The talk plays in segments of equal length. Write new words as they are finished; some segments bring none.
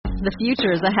The future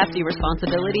is a hefty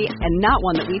responsibility and not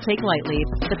one that we take lightly.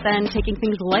 But then taking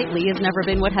things lightly has never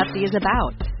been what Hefty is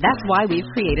about. That's why we've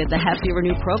created the Hefty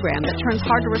Renew program that turns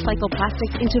hard-to-recycle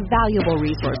plastics into valuable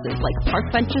resources like park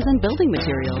benches and building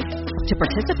materials. To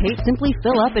participate, simply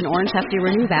fill up an orange Hefty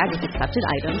Renew bag with accepted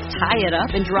items, tie it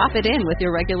up, and drop it in with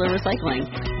your regular recycling.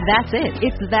 That's it.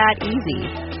 It's that easy.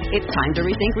 It's time to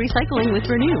rethink recycling with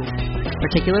Renew.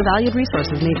 Particular valued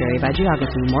resources may vary by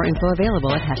geography. More info available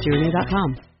at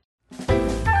heftyrenew.com.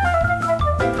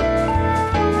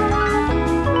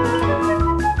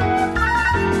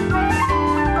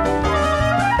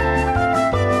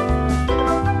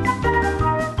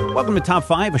 Welcome to Top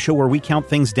 5, a show where we count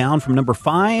things down from number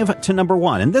 5 to number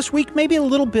 1. And this week, maybe a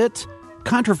little bit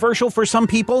controversial for some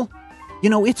people. You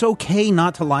know, it's okay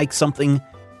not to like something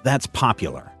that's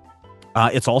popular.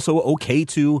 It's also okay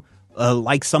to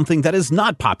like something that is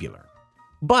not popular.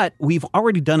 But we've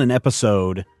already done an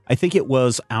episode. I think it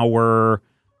was our...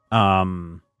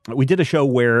 we did a show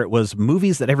where it was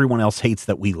movies that everyone else hates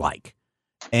that we like.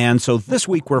 And so this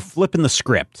week, we're flipping the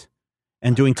script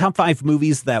and doing top 5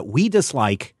 movies that we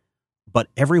dislike but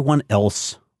everyone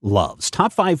else loves.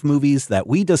 Top 5 movies that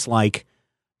we dislike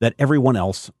that everyone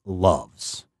else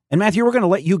loves. And Matthew, we're going to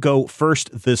let you go first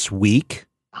this week.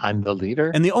 I'm the leader.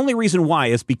 And the only reason why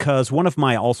is because one of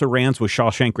my also rants was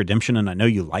Shawshank Redemption, and I know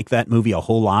you like that movie a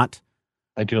whole lot.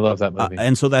 I do love that movie.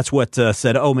 And so that's what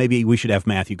said, oh, maybe we should have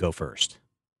Matthew go first.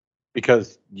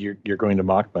 Because you're going to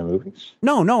mock my movies?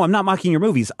 No, I'm not mocking your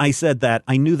movies. I said that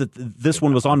I knew that this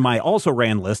one was on my also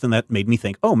ran list, and that made me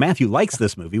think, oh, Matthew likes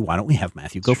this movie. Why don't we have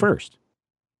Matthew go first?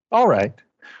 All right.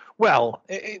 Well,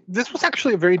 this was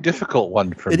actually a very difficult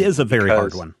one for me. It is a very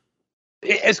hard one.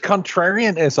 As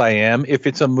contrarian as I am, if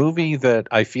it's a movie that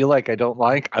I feel like I don't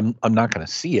like, I'm not going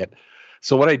to see it.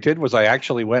 So what I did was I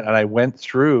actually went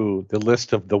through the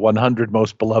list of the 100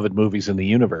 most beloved movies in the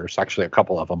universe, actually a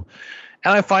couple of them.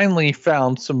 And I finally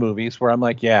found some movies where I'm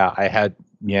like, okay,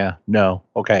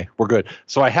 we're good.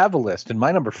 So I have a list, and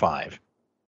my number 5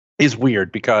 is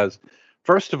weird because,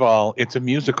 first of all, it's a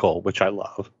musical, which I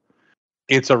love.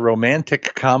 It's a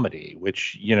romantic comedy,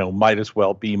 which, might as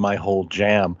well be my whole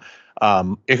jam.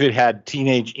 If it had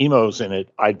teenage emos in it,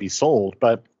 I'd be sold.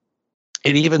 But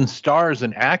it even stars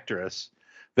an actress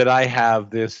that I have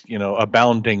this,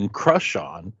 abounding crush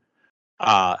on.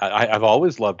 I've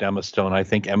always loved Emma Stone. I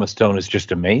think Emma Stone is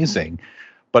just amazing.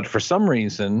 But for some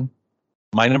reason,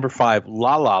 my number 5,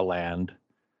 La La Land,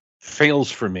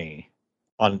 fails for me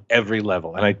on every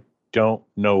level. And I don't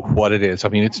know what it is. I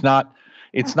mean, it's not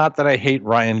that I hate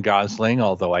Ryan Gosling,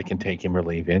 although I can take him or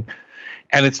leave him.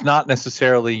 And it's not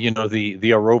necessarily,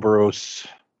 the Ouroboros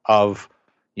of,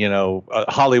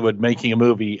 Hollywood making a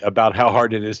movie about how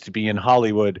hard it is to be in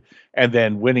Hollywood and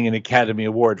then winning an Academy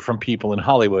Award from people in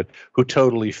Hollywood who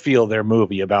totally feel their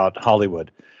movie about Hollywood.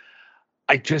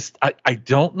 I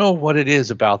don't know what it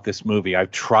is about this movie. I've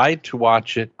tried to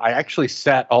watch it. I actually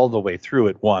sat all the way through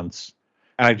it once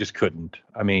and I just couldn't.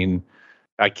 I mean,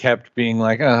 I kept being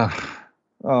like,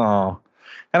 oh.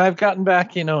 And I've gotten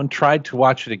back, and tried to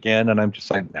watch it again, and I'm just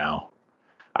like, no.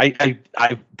 I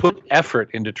put effort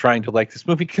into trying to like this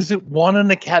movie because it won an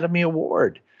Academy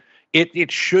Award.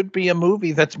 It should be a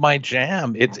movie that's my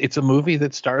jam. It's a movie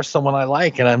that stars someone I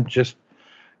like, and I'm just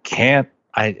can't.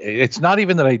 It's not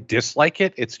even that I dislike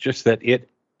it. It's just that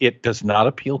it does not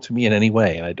appeal to me in any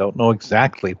way, and I don't know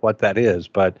exactly what that is.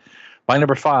 But my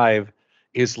number 5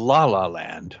 is La La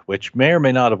Land, which may or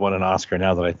may not have won an Oscar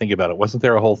now that I think about it. Wasn't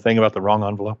there a whole thing about the wrong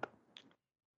envelope?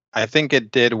 I think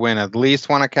it did win at least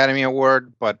one Academy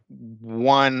Award, but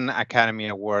one Academy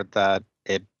Award that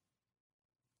it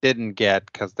didn't get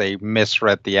because they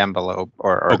misread the envelope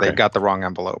or they got the wrong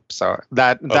envelope. So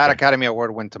that Academy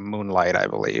Award went to Moonlight, I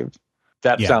believe.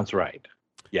 That sounds right.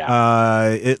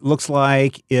 Yeah. It looks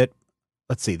like it.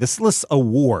 Let's see. This lists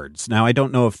awards. Now, I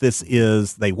don't know if this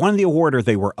is they won the award or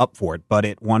they were up for it, but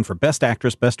it won for Best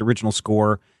Actress, Best Original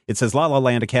Score. It says La La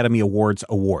Land Academy Awards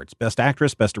awards. Best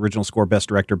Actress, Best Original Score, Best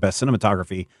Director, Best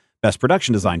Cinematography, Best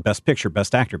Production Design, Best Picture,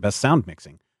 Best Actor, Best Sound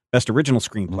Mixing, Best Original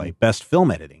Screenplay, Best Film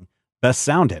Editing, Best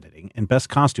Sound Editing, and Best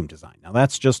Costume Design. Now,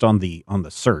 that's just on the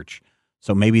search.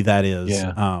 So maybe that is...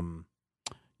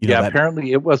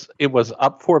 apparently it was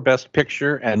up for Best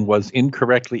Picture and was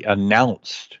incorrectly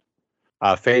announced.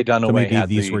 Faye Dunaway so maybe had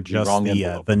these the, were just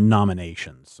the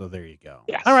nominations. So there you go.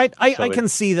 Yes. All right, I can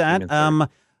see that.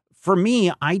 For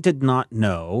me, I did not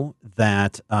know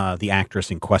that the actress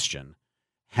in question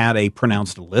had a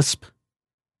pronounced lisp.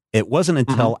 It wasn't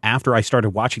until after I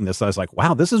started watching this, I was like,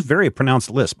 wow, this is very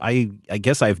pronounced lisp. I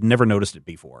guess I've never noticed it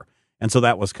before. And so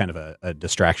that was kind of a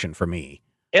distraction for me.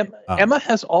 Emma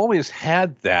has always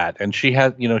had that, and she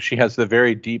has the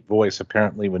very deep voice.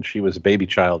 Apparently, when she was a baby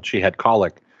child, she had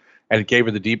colic, and it gave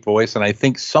her the deep voice. And I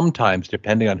think sometimes,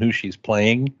 depending on who she's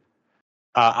playing,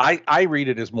 I read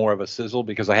it as more of a sizzle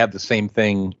because I have the same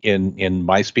thing in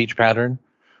my speech pattern.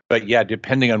 But yeah,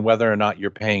 depending on whether or not you're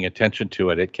paying attention to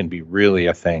it, it can be really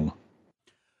a thing.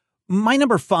 My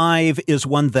number 5 is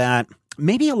one that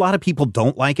maybe a lot of people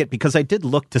don't like it because I did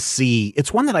look to see.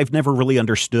 It's one that I've never really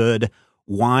understood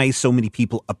why so many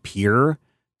people appear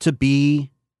to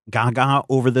be gaga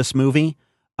over this movie.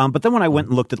 But then when I went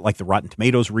and looked at like the Rotten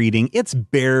Tomatoes reading, it's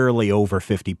barely over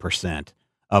 50%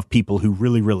 of people who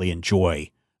really, really enjoy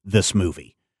this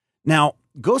movie. Now,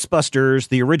 Ghostbusters,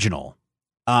 the original,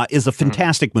 is a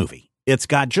fantastic movie. It's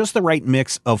got just the right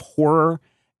mix of horror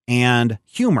and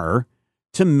humor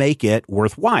to make it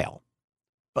worthwhile.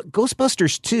 But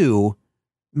Ghostbusters 2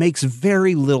 makes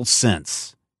very little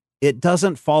sense. It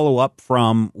doesn't follow up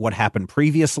from what happened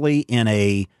previously in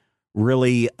a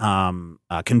really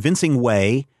convincing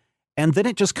way. And then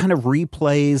it just kind of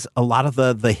replays a lot of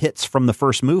the hits from the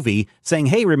first movie, saying,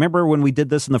 hey, remember when we did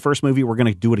this in the first movie? We're going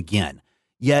to do it again.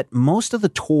 Yet most of the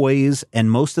toys and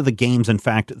most of the games, in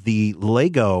fact, the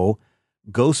Lego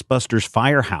Ghostbusters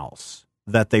Firehouse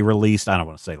that they released, I don't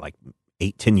want to say like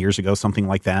 8-10 years ago, something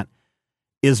like that,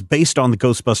 is based on the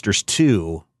Ghostbusters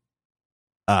 2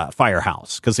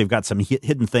 Firehouse, because they've got some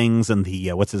hidden things and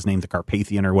the, what's his name, the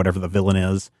Carpathian or whatever the villain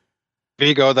is.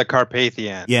 Vigo the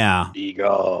Carpathian. Yeah.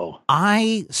 Vigo.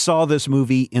 I saw this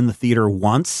movie in the theater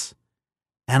once,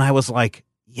 and I was like,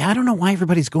 yeah, I don't know why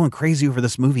everybody's going crazy over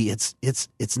this movie. It's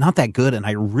not that good, and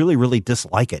I really, really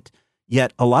dislike it.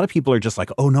 Yet a lot of people are just like,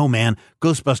 oh no, man,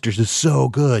 Ghostbusters is so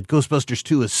good. Ghostbusters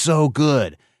 2 is so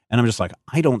good. And I'm just like,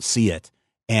 I don't see it.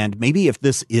 And maybe if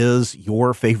this is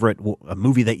your favorite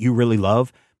movie that you really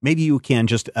love, maybe you can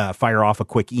just fire off a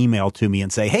quick email to me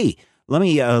and say, hey, let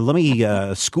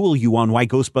me school you on why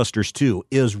Ghostbusters 2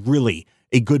 is really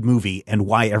a good movie and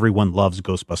why everyone loves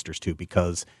Ghostbusters 2,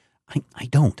 because I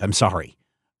don't. I'm sorry.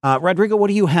 Rodrigo, what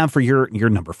do you have for your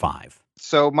number 5?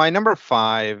 So my number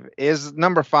 5 is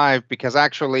number 5 because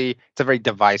actually it's a very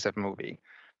divisive movie.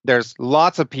 There's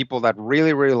lots of people that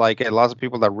really, really like it, lots of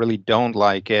people that really don't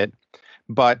like it.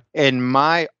 But in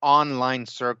my online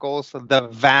circles, the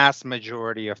vast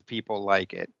majority of people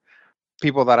like it.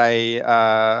 People that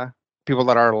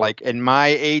are like in my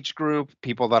age group,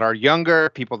 people that are younger,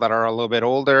 people that are a little bit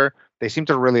older, they seem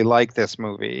to really like this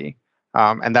movie.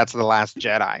 And that's The Last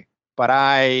Jedi. But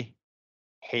I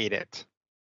hate it.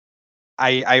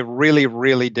 I really,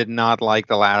 really did not like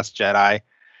The Last Jedi.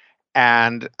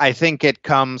 And I think it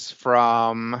comes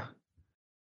from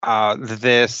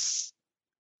this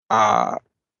kind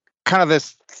of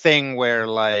this thing where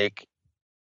like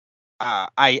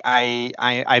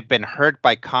I've been hurt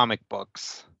by comic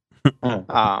books.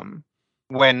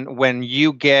 When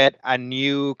you get a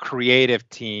new creative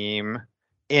team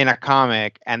in a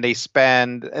comic and they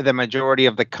spend the majority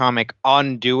of the comic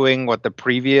undoing what the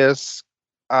previous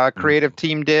creative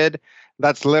team did,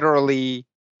 that's literally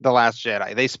The Last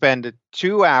Jedi. They spend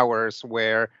 2 hours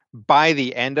where by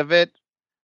the end of it,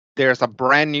 there's a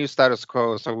brand new status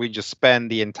quo. So we just spend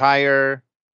the entirety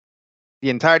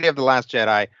of The Last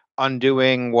Jedi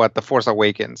undoing what The Force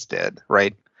Awakens did,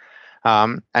 right?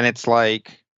 And it's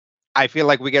like, I feel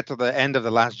like we get to the end of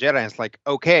The Last Jedi and it's like,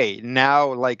 okay,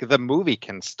 now like the movie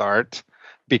can start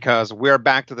because we're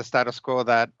back to the status quo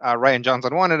that Rian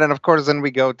Johnson wanted. And of course, then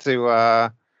we go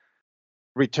to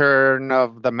Return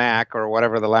of the Mac or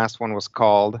whatever the last one was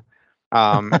called.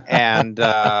 And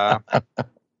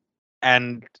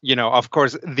you know, of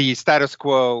course, the status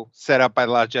quo set up by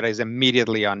The Last Jedi is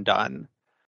immediately undone.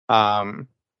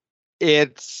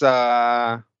 It's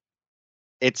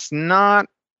not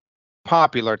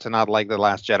popular to not like The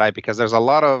Last Jedi because there's a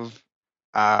lot of,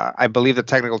 I believe the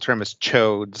technical term is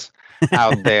chodes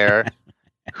out there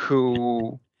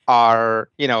who are,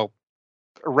 you know,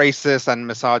 racist and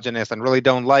misogynist and really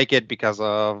don't like it because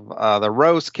of the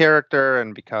Rose character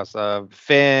and because of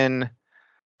Finn.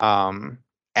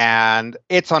 And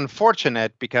it's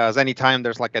unfortunate because anytime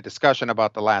there's like a discussion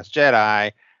about The Last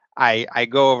Jedi, I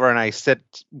go over and I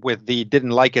sit with the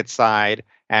didn't like it side.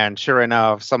 And sure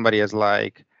enough, somebody is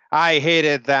like, I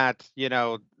hated that, you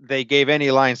know, they gave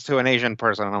any lines to an Asian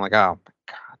person. And I'm like, oh my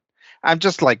God. I'm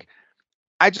just like,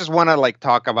 I just want to like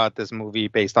talk about this movie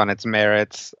based on its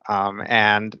merits.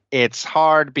 And it's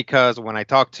hard because when I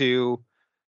talk to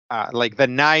like the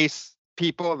nice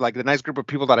people, like the nice group of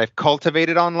people that I've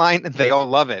cultivated online, they all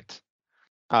love it.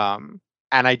 And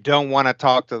I don't want to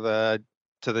talk to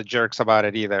the jerks about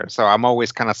it either. So I'm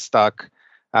always kind of stuck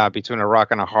between a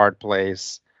rock and a hard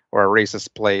place or a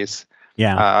racist place.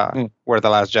 Yeah. Where The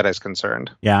Last Jedi is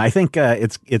concerned. Yeah, I think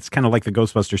it's kind of like the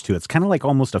Ghostbusters too. It's kind of like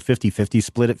almost a 50-50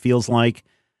 split, it feels like,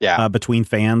 between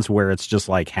fans, where it's just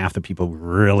like half the people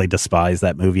really despise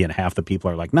that movie and half the people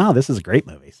are like, no, this is a great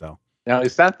movie. So now,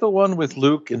 is that the one with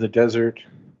Luke in the desert?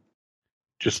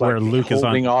 Just where like Luke is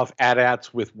holding off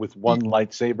AT-ATs with one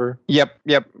lightsaber? Yep.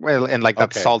 Well, in like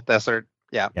that salt desert.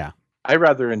 Yeah. I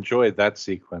rather enjoyed that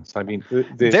sequence. I mean,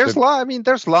 there's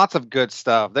lots of good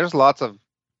stuff. There's lots of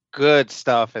good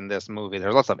stuff in this movie.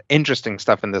 There's lots of interesting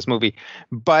stuff in this movie.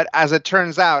 But as it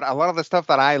turns out, a lot of the stuff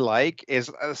that I like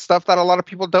is stuff that a lot of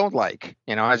people don't like.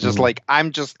 You know, it's just like,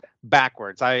 I'm just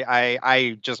backwards.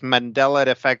 I just Mandela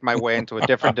effect my way into a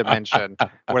different dimension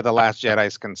where The Last Jedi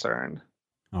is concerned.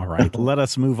 All right, let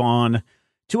us move on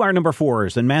to our number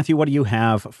 4s. And Matthew, what do you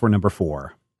have for number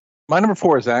 4? My number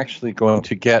 4 is actually going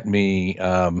to get me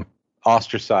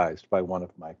ostracized by one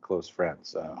of my close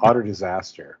friends. Otter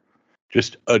Disaster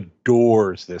just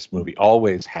adores this movie,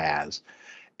 always has.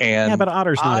 And yeah, but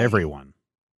Otter's not everyone.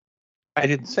 I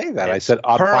didn't say that. I said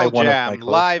Pearl Jam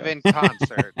live in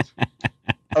concert.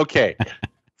 Okay,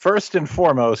 first and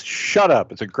foremost, shut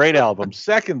up. It's a great album.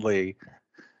 Secondly,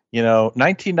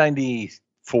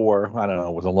 1994, I don't know,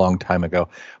 it was a long time ago,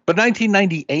 but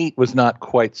 1998 was not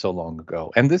quite so long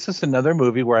ago. And this is another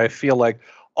movie where I feel like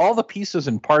all the pieces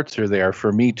and parts are there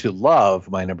for me to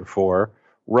love my number 4,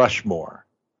 Rushmore.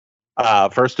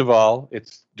 First of all,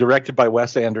 it's directed by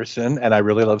Wes Anderson, and I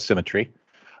really love symmetry.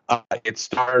 It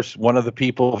stars one of the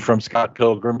people from Scott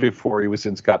Pilgrim before he was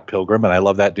in Scott Pilgrim, and I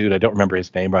love that dude. I don't remember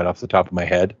his name right off the top of my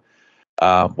head.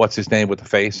 What's his name with the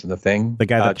face and the thing? The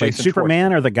guy that played Jason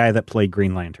Superman or the guy that played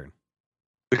Green Lantern?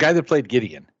 The guy that played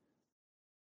Gideon.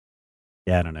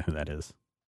 Yeah, I don't know who that is.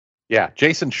 Yeah,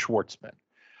 Jason Schwartzman.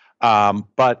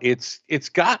 But it's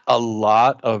got a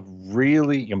lot of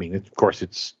really, I mean, of course,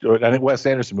 it's a Wes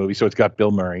Anderson movie, so it's got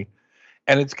Bill Murray.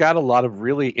 And it's got a lot of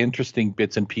really interesting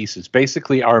bits and pieces.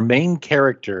 Basically, our main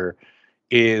character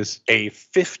is a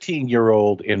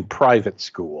 15-year-old in private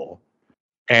school.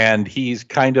 And he's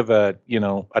kind of a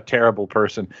terrible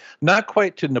person. Not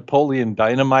quite to Napoleon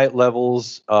Dynamite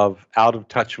levels of out of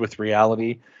touch with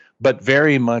reality, but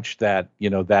very much that,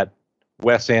 that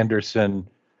Wes Anderson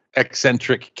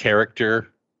eccentric character.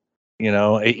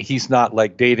 He's not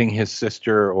like dating his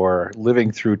sister or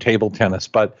living through table tennis,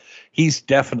 but he's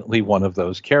definitely one of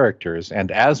those characters. And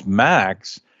as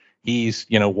Max, he's,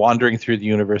 wandering through the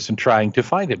universe and trying to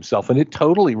find himself. And it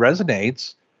totally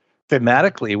resonates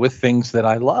thematically with things that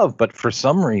I love. But for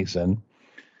some reason,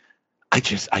 I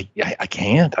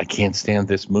can't stand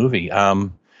this movie.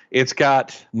 It's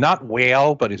got not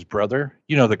Whale, but his brother.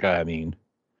 You know the guy I mean.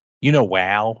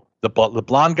 Wow. The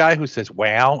blonde guy who says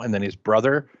wow, and then his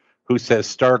brother who says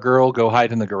Stargirl, go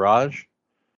hide in the garage.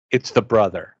 It's the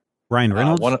brother. Ryan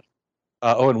Reynolds?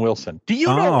 Owen Wilson. Do you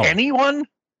know anyone?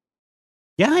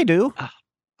 Yeah, I do.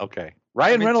 Okay.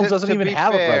 Ryan Reynolds doesn't even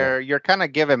have a brother. You're kind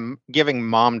of giving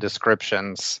mom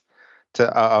descriptions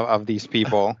of these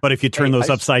people. But if you turn those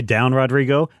upside down,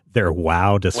 Rodrigo, they're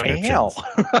wow descriptions. Wow.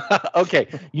 Okay.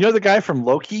 You know the guy from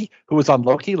Loki who was on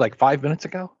Loki like 5 minutes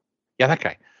ago? Yeah, that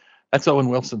guy. That's Owen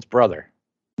Wilson's brother.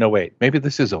 No, wait. Maybe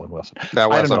this is Owen Wilson. That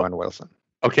was Owen Wilson.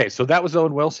 Okay, so that was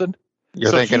Owen Wilson?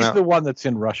 You're thinking he's the one that's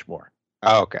in Rushmore.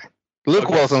 Oh, okay. Luke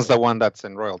Wilson's the one that's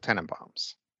in Royal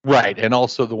Tenenbaums. Right, and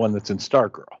also the one that's in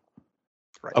Stargirl.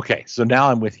 Right. Okay, so now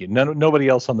I'm with you. Nobody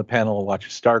else on the panel will watch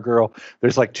Stargirl.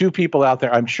 There's like 2 people out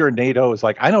there. I'm sure NATO is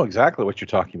like, I know exactly what you're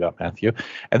talking about, Matthew.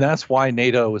 And that's why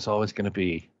NATO is always going to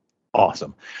be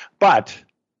awesome. But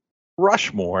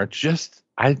Rushmore, just,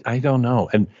 I don't know.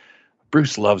 And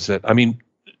Bruce loves it. I mean,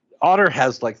 Otter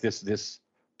has like this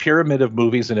pyramid of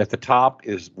movies, and at the top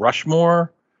is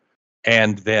Rushmore,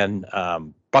 and then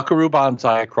Buckaroo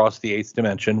Banzai Across the Eighth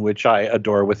Dimension, which I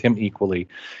adore with him equally,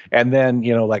 and then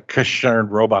like Kashern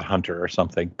Robot Hunter or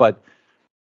something. But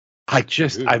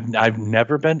I've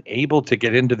never been able to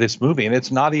get into this movie, and it's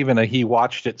not even he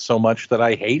watched it so much that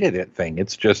I hated it thing.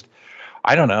 It's just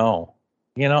I don't know.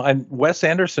 And Wes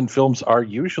Anderson films are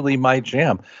usually my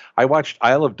jam. I watched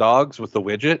Isle of Dogs with the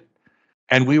Widget,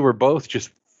 and we were both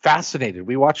just fascinated.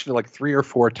 We watched it like 3 or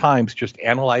 4 times, just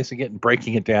analyzing it and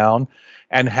breaking it down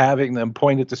and having them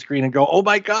point at the screen and go, oh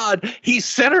my God, he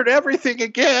centered everything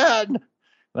again.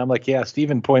 And I'm like, yeah,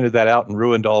 Steven pointed that out and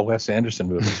ruined all Wes Anderson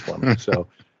movies for me. So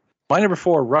my number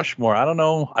 4, Rushmore. I don't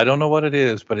know what it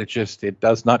is, but it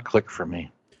does not click for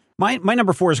me. My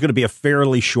number 4 is going to be a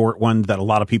fairly short one that a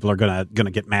lot of people are going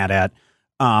to get mad at.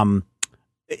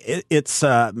 It's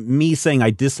me saying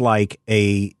I dislike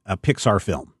a Pixar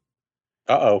film.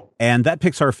 Uh-oh. And that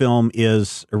Pixar film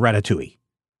is Ratatouille.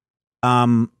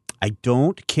 I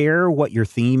don't care what your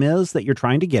theme is that you're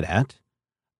trying to get at.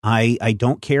 I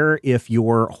don't care if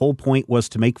your whole point was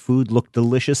to make food look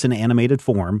delicious in animated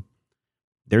form.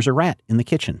 There's a rat in the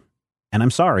kitchen. And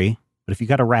I'm sorry, but if you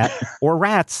got a rat or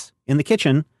rats in the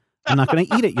kitchen, I'm not going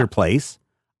to eat at your place.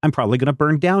 I'm probably going to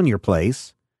burn down your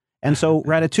place. And so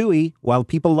Ratatouille, while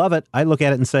people love it, I look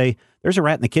at it and say, there's a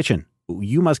rat in the kitchen.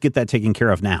 You must get that taken care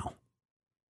of now.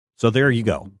 So there you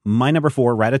go. My number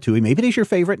 4, Ratatouille. Maybe it is your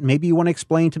favorite. Maybe you want to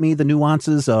explain to me the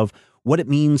nuances of what it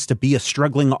means to be a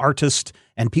struggling artist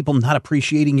and people not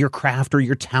appreciating your craft or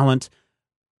your talent.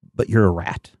 But you're a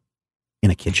rat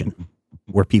in a kitchen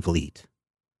where people eat.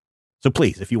 So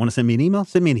please, if you want to send me an email,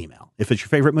 send me an email. If it's your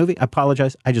favorite movie, I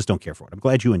apologize. I just don't care for it. I'm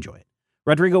glad you enjoy it.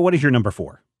 Rodrigo, what is your number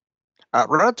 4?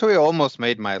 Ratatouille almost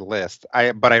made my list,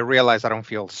 but I realized I don't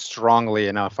feel strongly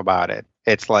enough about it.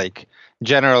 It's like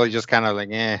generally just kind of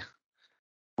like, I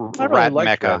really rat like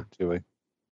mecca. Ratatouille.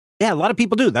 Yeah, a lot of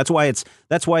people do. That's why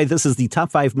this is the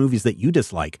top 5 movies that you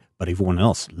dislike, but everyone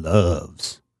else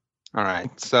loves. All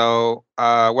right. So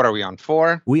what are we on,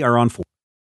 4? We are on 4.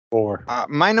 4.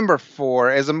 My number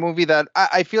 4 is a movie that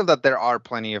I feel that there are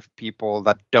plenty of people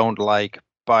that don't like,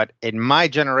 but in my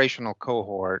generational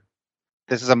cohort,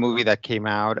 this is a movie that came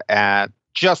out at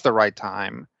just the right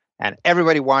time, and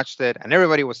everybody watched it, and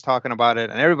everybody was talking about it,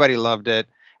 and everybody loved it,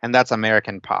 and that's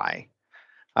American Pie.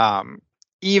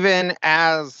 Even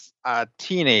as a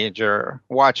teenager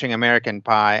watching American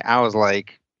Pie, I was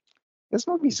like, this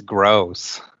movie's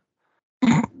gross.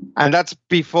 And that's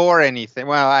before anything.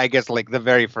 Well, I guess like the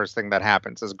very first thing that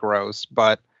happens is gross.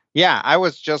 But yeah, I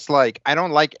was just like, I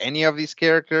don't like any of these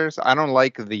characters. I don't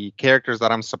like the characters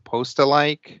that I'm supposed to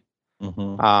like.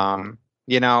 Mm-hmm.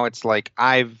 It's like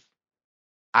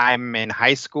I'm in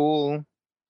high school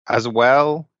as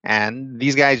well, and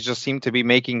these guys just seem to be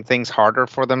making things harder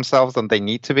for themselves than they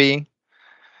need to be.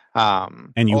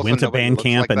 And you also, went to nobody band looks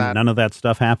camp like and that. none of that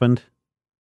stuff happened?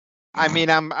 I mean,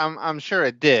 I'm sure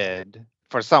it did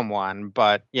for someone,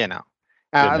 but Didn't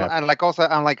happen. and like also,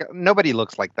 I'm like, nobody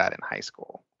looks like that in high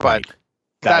school. But Right.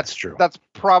 That's true. That's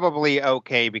probably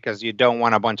okay because you don't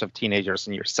want a bunch of teenagers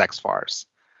in your sex farce.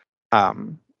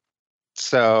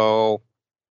 So,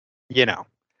 yeah,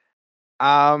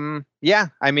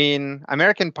 I mean,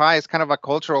 American Pie is kind of a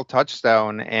cultural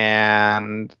touchstone,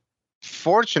 and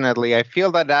fortunately, I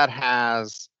feel that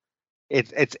has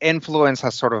its influence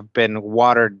has sort of been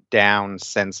watered down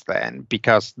since then,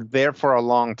 because there for a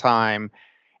long time,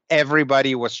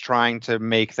 everybody was trying to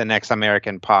make the next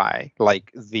American Pie,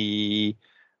 like the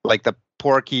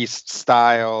Porky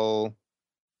style,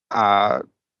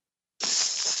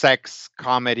 sex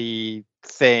comedy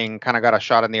thing kind of got a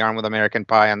shot in the arm with American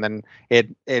Pie, and then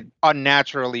it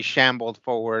unnaturally shambled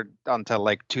forward until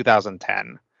like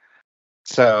 2010.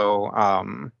 So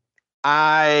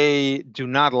I do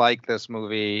not like this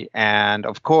movie, and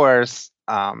of course,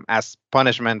 as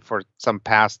punishment for some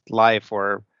past life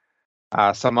or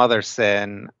some other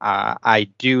sin, I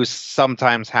do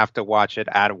sometimes have to watch it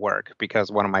at work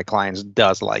because one of my clients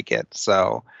does like it.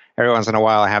 So every once in a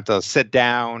while, I have to sit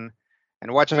down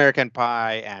and watch American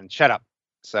Pie and shut up.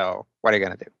 So what are you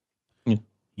going to do?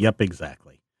 Yep,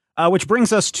 exactly. Which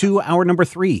brings us to our number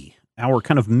 3, our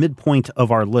kind of midpoint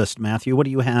of our list. Matthew, what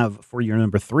do you have for your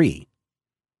number 3?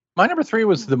 My number 3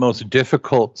 was the most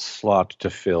difficult slot to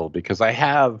fill because I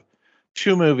have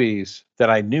 2 movies that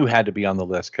I knew had to be on the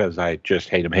list because I just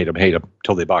hate them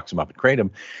till they box them up and crate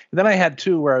them. And then I had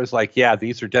 2 where I was like, yeah,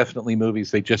 these are definitely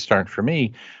movies. They just aren't for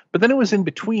me. But then it was in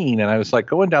between, and I was like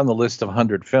going down the list of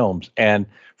 100 films. And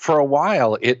for a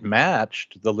while, it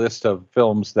matched the list of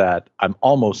films that I'm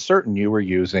almost certain you were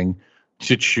using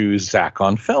to choose Zach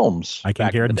on Films. I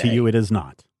can guarantee you it is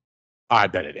not. I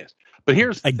bet it is. But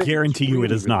here's the I thing guarantee that's you it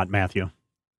really, is not, Matthew.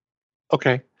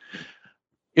 Okay.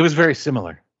 It was very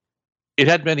similar. It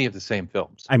had many of the same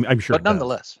films. I'm sure but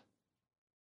nonetheless.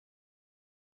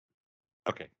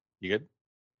 Okay. You good?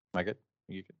 Am I good?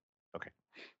 You good? Okay.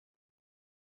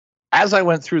 As I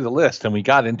went through the list and we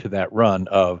got into that run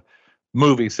of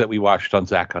movies that we watched on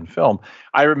Zach on Film,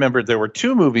 I remembered there were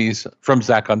 2 movies from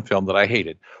Zach on Film that I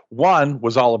hated. One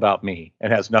was all about me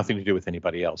and has nothing to do with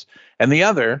anybody else. And the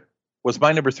other was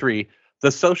my number 3,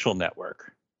 The Social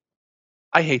Network.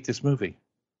 I hate this movie.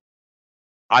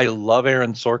 I love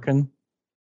Aaron Sorkin.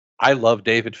 I love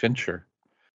David Fincher.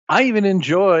 I even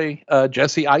enjoy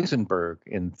Jesse Eisenberg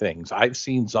in things. I've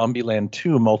seen Zombieland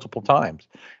 2 multiple times.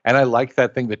 And I like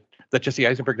that thing that Jesse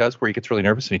Eisenberg does where he gets really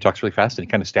nervous and he talks really fast and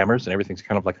he kind of stammers and everything's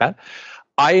kind of like that.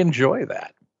 I enjoy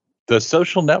that. The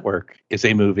Social Network is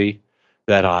a movie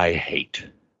that I hate.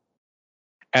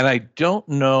 And I don't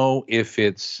know if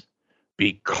it's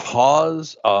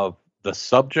because of the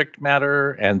subject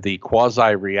matter and the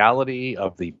quasi-reality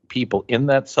of the people in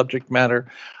that subject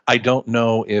matter. I don't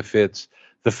know if it's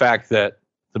the fact that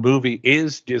the movie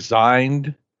is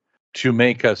designed to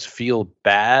make us feel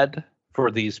bad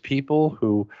for these people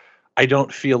who I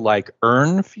don't feel like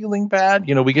earn feeling bad.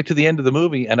 You know, we get to the end of the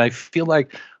movie and I feel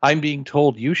like I'm being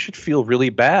told you should feel really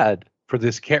bad for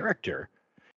this character.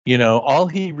 You know, all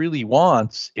he really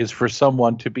wants is for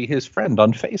someone to be his friend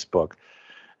on Facebook.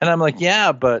 And I'm like,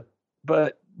 yeah, but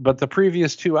the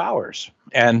previous 2 hours.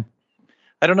 And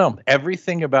I don't know,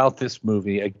 everything about this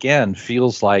movie, again,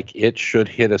 feels like it should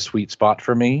hit a sweet spot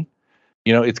for me.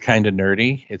 You know, it's kind of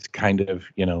nerdy. It's kind of,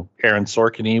 you know, Aaron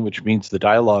Sorkin-y, which means the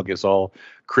dialogue is all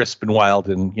crisp and wild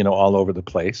and, you know, all over the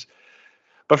place.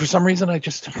 But for some reason, I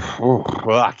just,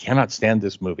 I cannot stand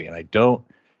this movie. And I don't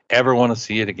ever want to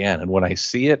see it again. And when I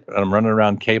see it and I'm running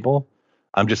around cable,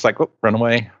 I'm just like, oh, run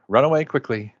away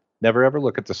quickly. Never ever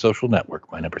look at The Social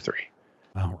Network, my number 3.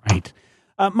 All right.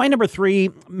 My number 3,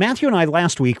 Matthew and I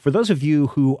last week, for those of you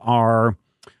who are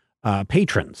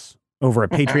patrons over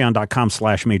at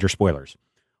patreon.com/major spoilers.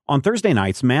 On Thursday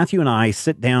nights, Matthew and I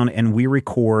sit down and we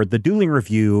record the Dueling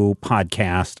Review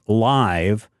podcast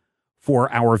live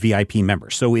for our VIP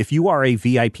members. So if you are a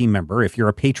VIP member, if you're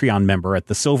a Patreon member at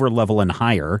the silver level and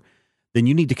higher, then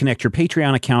you need to connect your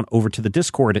Patreon account over to the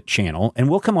Discord channel, and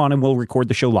we'll come on and we'll record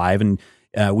the show live. And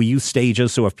we use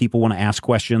stages, so if people want to ask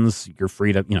questions, you're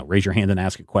free to, you know, raise your hand and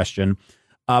ask a question.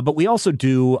 But we also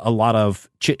do a lot of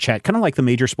chit chat, kind of like the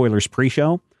Major Spoilers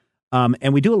pre-show.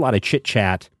 And we do a lot of chit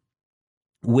chat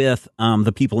with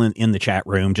the people in the chat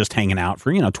room, just hanging out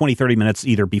for, 20, 30 minutes,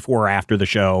 either before or after the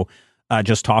show,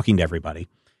 just talking to everybody.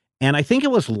 And I think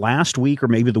it was last week or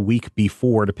maybe the week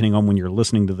before, depending on when you're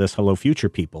listening to this, hello, future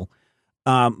people.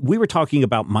 We were talking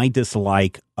about my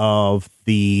dislike of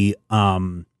the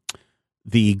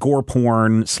gore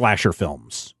porn slasher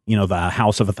films, the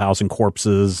House of a Thousand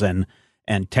Corpses and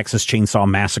Texas Chainsaw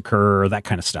Massacre, that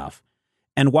kind of stuff.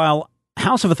 And while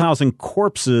House of a Thousand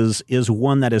Corpses is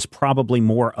one that is probably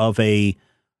more of a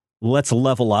let's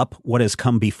level up what has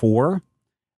come before.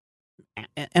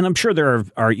 And I'm sure there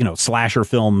are slasher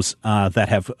films that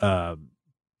have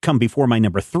come before my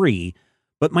number 3.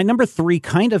 But my number 3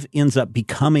 kind of ends up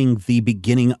becoming the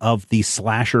beginning of the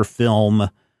slasher film.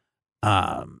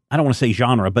 I don't want to say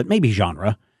genre, but maybe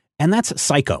genre. And that's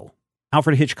Psycho,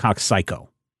 Alfred Hitchcock's Psycho.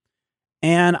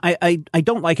 And I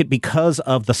don't like it because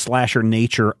of the slasher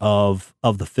nature of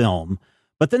the film.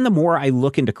 But then the more I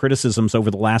look into criticisms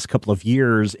over the last couple of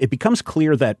years, it becomes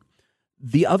clear that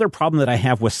the other problem that I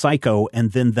have with Psycho,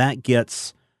 and then that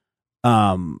gets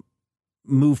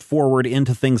moved forward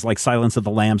into things like Silence of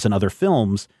the Lambs and other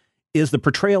films, is the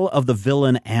portrayal of the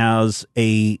villain as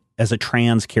a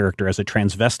trans character, as a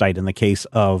transvestite in the case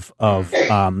of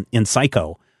in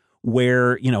Psycho,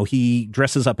 where, he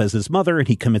dresses up as his mother and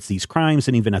he commits these crimes.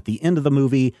 And even at the end of the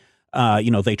movie,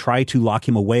 they try to lock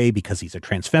him away because he's a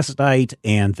transvestite.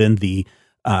 And then the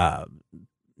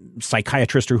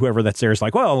psychiatrist or whoever that's there is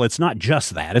like, well, it's not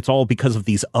just that. It's all because of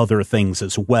these other things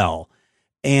as well.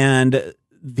 And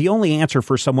the only answer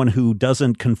for someone who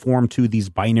doesn't conform to these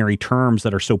binary terms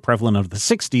that are so prevalent of the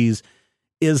 60s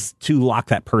is to lock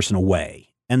that person away.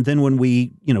 And then when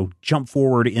we, jump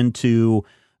forward into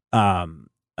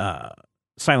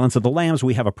Silence of the Lambs,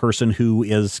 we have a person who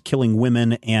is killing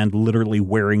women and literally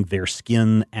wearing their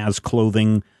skin as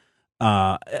clothing,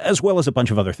 as well as a bunch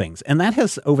of other things. And that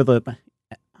has,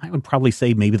 I would probably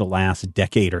say maybe the last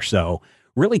decade or so,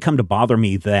 really come to bother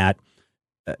me that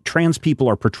trans people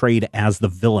are portrayed as the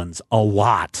villains a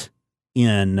lot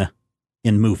in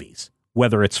movies,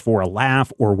 whether it's for a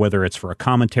laugh or whether it's for a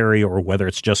commentary or whether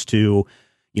it's just to,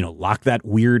 lock that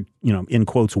weird, in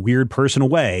quotes, weird person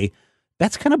away.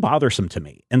 That's kind of bothersome to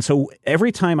me. And so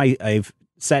every time I've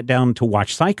sat down to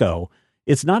watch Psycho,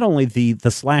 it's not only the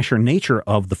slasher nature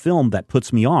of the film that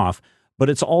puts me off, but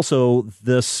it's also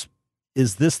this,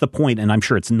 is this the point? And I'm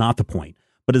sure it's not the point,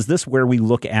 but is this where we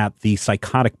look at the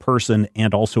psychotic person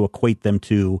and also equate them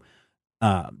to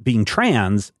being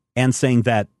trans and saying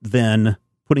that then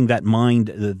putting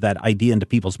that idea into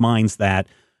people's minds that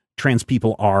trans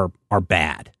people are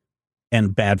bad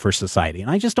and bad for society. And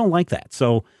I just don't like that.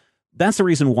 So that's the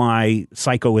reason why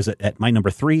Psycho is at my number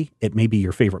 3. It may be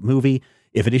your favorite movie.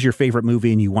 If it is your favorite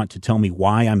movie and you want to tell me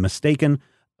why I'm mistaken,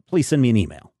 please send me an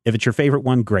email. If it's your favorite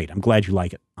one, great. I'm glad you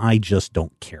like it. I just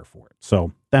don't care for it.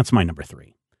 So that's my number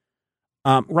 3.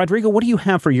 Rodrigo, what do you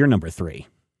have for your number 3?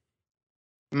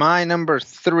 My number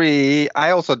 3,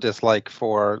 I also dislike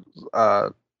for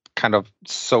kind of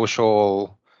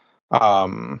social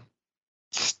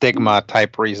stigma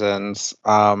type reasons.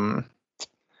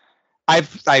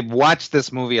 I've watched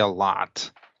this movie a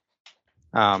lot,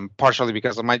 partially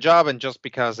because of my job and just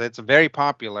because it's very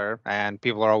popular and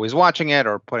people are always watching it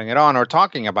or putting it on or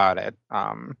talking about it.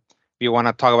 If you want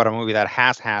to talk about a movie that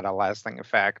has had a lasting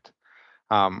effect,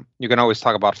 you can always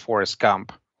talk about Forrest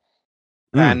Gump.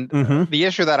 And the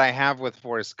issue that I have with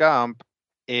Forrest Gump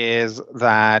is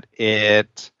that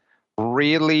it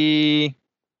really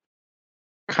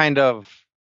kind of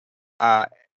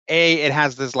it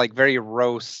has this like very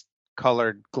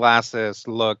rose-colored glasses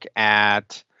look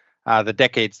at the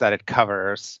decades that it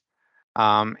covers.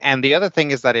 And the other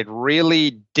thing is that it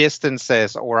really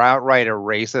distances or outright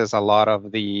erases a lot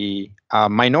of the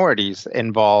minorities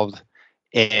involved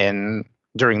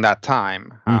during that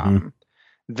time.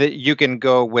 That you can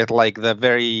go with like the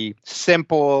very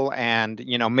simple and,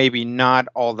 maybe not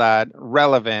all that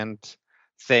relevant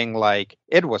thing, like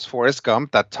it was Forrest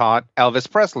Gump that taught Elvis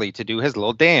Presley to do his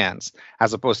little dance,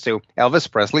 as opposed to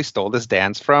Elvis Presley stole this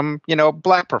dance from,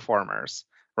 black performers,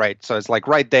 right? So it's like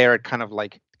right there, it kind of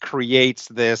like creates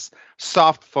this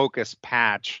soft focus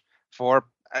patch for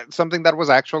something that was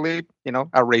actually,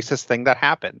 a racist thing that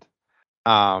happened.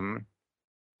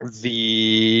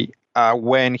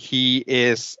 When he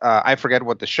is, I forget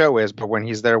what the show is, but when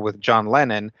he's there with John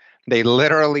Lennon, they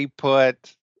literally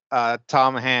put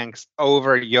Tom Hanks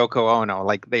over Yoko Ono.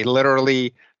 Like they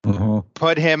literally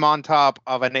put him on top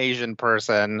of an Asian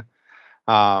person,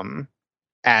 and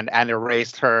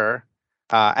erased her.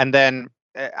 And then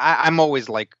I'm always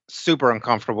like super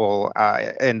uncomfortable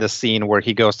in the scene where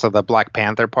he goes to the Black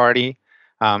Panther party.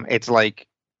 It's like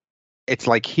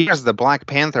here's the Black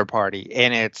Panther Party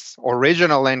in its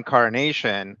original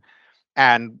incarnation,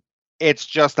 and it's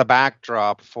just a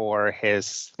backdrop for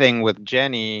his thing with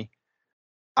Jenny.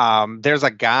 There's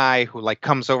a guy who like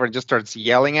comes over and just starts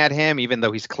yelling at him, even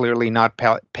though he's clearly not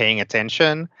paying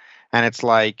attention. And it's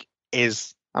like,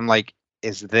 is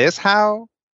this how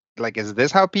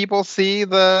people see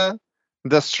the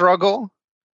struggle?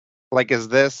 Like, is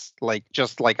this like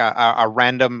just like a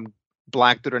random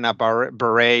black dude in a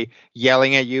beret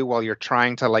yelling at you while you're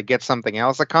trying to like get something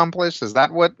else accomplished? Is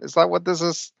that what this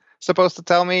is supposed to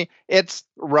tell me? It's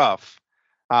rough.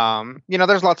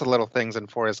 There's lots of little things in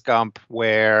Forrest Gump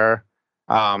where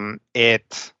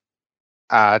it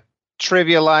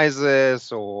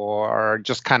trivializes or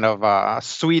just kind of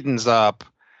sweetens up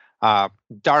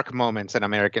dark moments in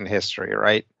American history,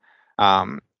 right?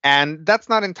 And that's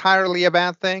not entirely a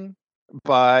bad thing,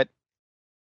 but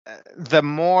the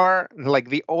more, like,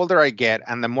 the older I get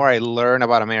and the more I learn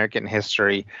about American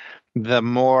history, the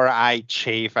more I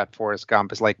chafe at Forrest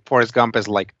Gump. It's like Forrest Gump is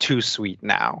like too sweet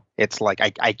now. It's like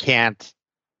I can't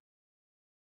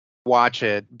watch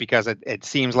it because it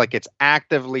seems like it's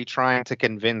actively trying to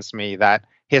convince me that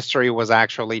history was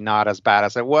actually not as bad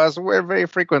as it was, where very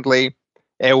frequently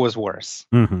it was worse.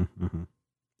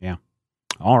 Yeah.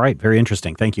 All right. Very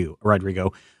interesting. Thank you,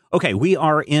 Rodrigo. Okay, we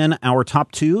are in our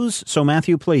top twos. So,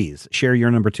 Matthew, please share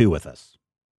your number two with us.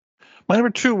 My number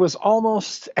two was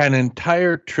almost an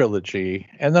entire trilogy.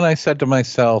 And then I said to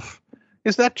myself,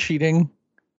 is that cheating?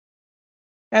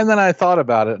 And then I thought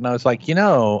about it and I was like,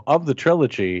 of the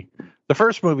trilogy, the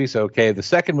first movie's okay. The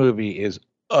second movie is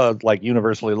like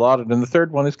universally lauded. And the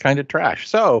third one is kind of trash.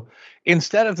 So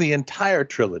instead of the entire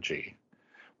trilogy,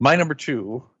 my number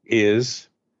two is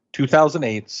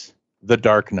 2008's The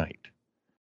Dark Knight,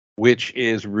 which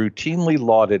is routinely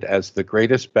lauded as the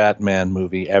greatest Batman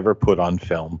movie ever put on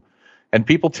film. And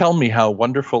people tell me how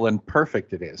wonderful and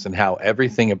perfect it is and how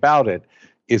everything about it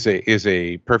is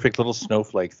a perfect little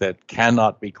snowflake that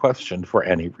cannot be questioned for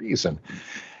any reason.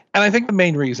 And I think the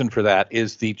main reason for that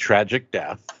is the tragic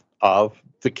death of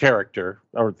the character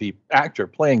or the actor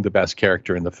playing the best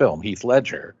character in the film, Heath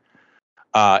Ledger.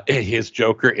 His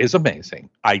Joker is amazing.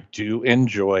 I do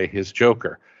enjoy his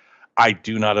Joker. I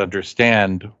do not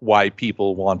understand why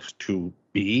people want to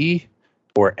be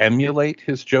or emulate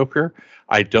his Joker.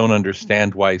 I don't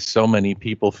understand why so many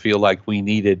people feel like we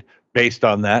needed, based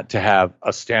on that, to have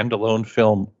a standalone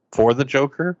film for the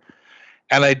Joker.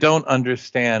 And I don't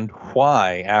understand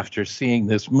why, after seeing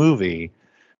this movie,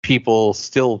 people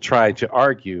still try to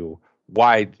argue,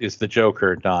 why is the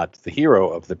Joker not the hero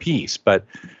of the piece? But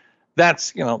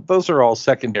that's, those are all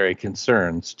secondary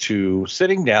concerns to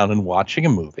sitting down and watching a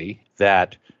movie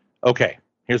that, okay,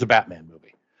 here's a Batman movie.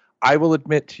 I will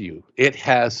admit to you, it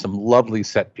has some lovely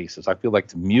set pieces. I feel like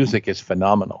the music is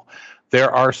phenomenal.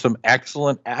 There are some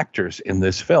excellent actors in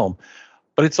this film,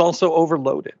 but it's also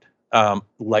overloaded.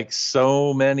 Like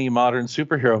so many modern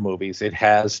superhero movies, it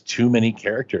has too many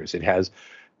characters. It has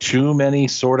too many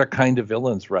sort of kind of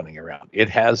villains running around. It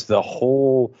has the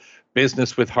whole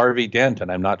business with Harvey Dent,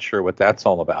 and I'm not sure what that's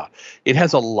all about. It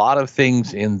has a lot of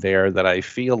things in there that I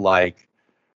feel like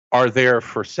are there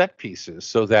for set pieces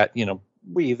so that,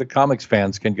 we, the comics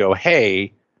fans, can go,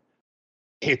 hey,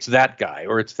 it's that guy,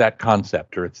 or it's that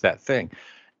concept, or it's that thing.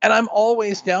 And I'm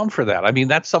always down for that. I mean,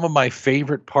 that's some of my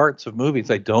favorite parts of movies.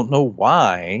 I don't know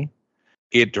why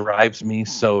it drives me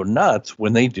so nuts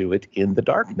when they do it in The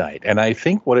Dark Knight. And I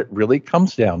think what it really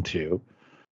comes down to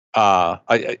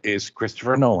is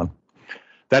Christopher Nolan.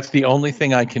 That's the only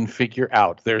thing I can figure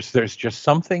out. There's just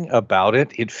something about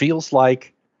it. It feels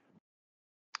like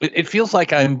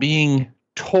I'm being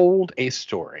told a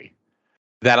story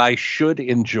that I should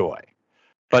enjoy.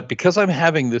 But because I'm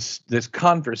having this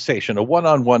conversation, a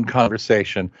one-on-one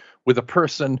conversation with a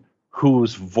person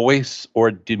whose voice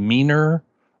or demeanor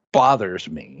bothers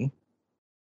me,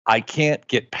 I can't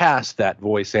get past that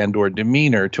voice and or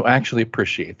demeanor to actually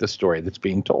appreciate the story that's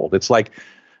being told. It's like,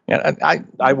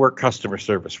 I work customer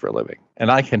service for a living,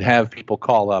 and I can have people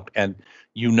call up, and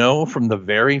from the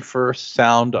very first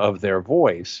sound of their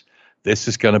voice, this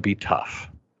is going to be tough.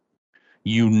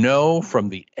 From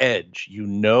the edge,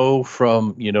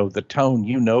 from, the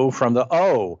tone, from the,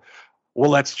 oh, well,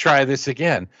 let's try this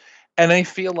again. And I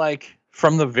feel like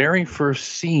from the very first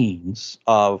scenes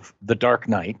of The Dark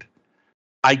Knight,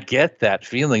 I get that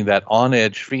feeling, that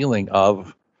on-edge feeling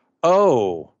of,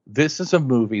 oh, this is a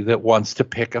movie that wants to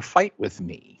pick a fight with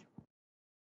me.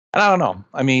 And I don't know.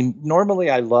 I mean,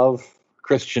 normally I love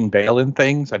Christian Bale in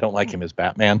things. I don't like him as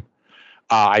Batman.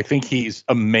 I think he's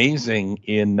amazing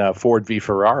in Ford v.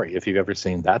 Ferrari, if you've ever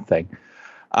seen that thing.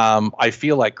 I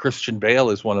feel like Christian Bale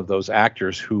is one of those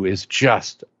actors who is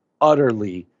just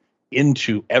utterly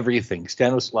into everything,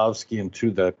 Stanislavski and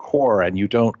to the core, and you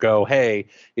don't go, hey,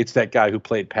 it's that guy who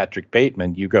played Patrick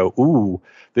Bateman. You go, ooh,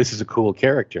 this is a cool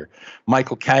character.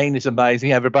 Michael Caine is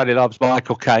amazing. Everybody loves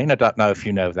Michael Caine. I don't know if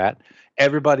you know that.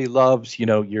 Everybody loves,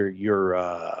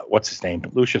 your what's his name?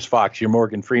 Lucius Fox, your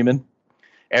Morgan Freeman.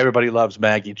 Everybody loves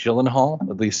Maggie Gyllenhaal,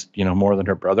 at least, more than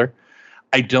her brother.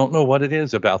 I don't know what it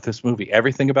is about this movie.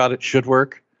 Everything about it should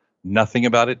work. Nothing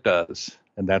about it does.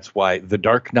 And that's why The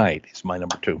Dark Knight is my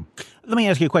number 2. Let me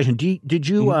ask you a question. Did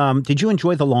you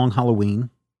enjoy The Long Halloween?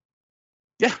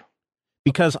 Yeah.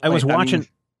 Because I was watching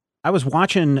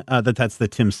that's the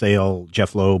Tim Sale,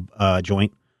 Jeff Loeb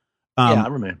joint. Yeah, I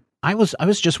remember. I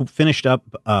was just finished up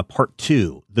part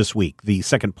 2 this week. The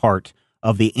second part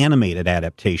of the animated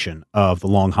adaptation of The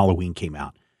Long Halloween came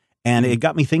out. And it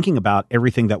got me thinking about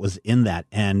everything that was in that,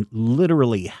 and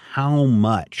literally how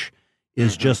much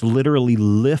is just literally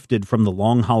lifted from The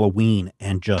Long Halloween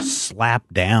and just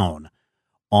slapped down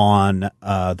on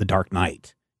The Dark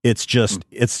Knight. It's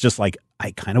just like, I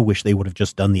kind of wish they would have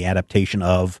just done the adaptation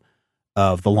of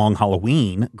The Long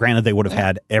Halloween. Granted, they would have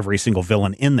had every single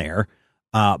villain in there.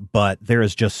 But there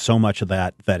is just so much of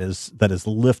that is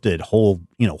lifted whole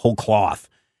cloth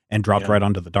and dropped right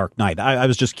onto The Dark Knight. I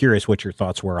was just curious what your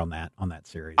thoughts were on that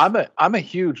series. I'm a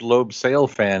huge Loeb Sale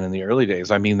fan in the early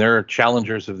days. I mean, their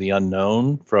Challengers of the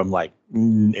Unknown from like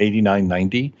 89,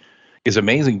 90 is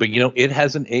amazing, but it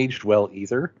hasn't aged well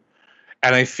either.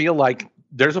 And I feel like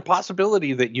there's a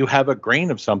possibility that you have a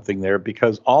grain of something there,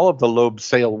 because all of the Loeb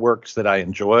Sale works that I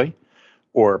enjoy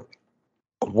or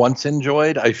once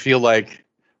enjoyed, I feel like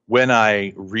when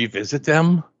I revisit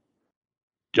them,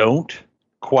 don't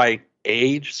quite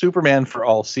age. Superman for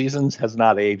All Seasons has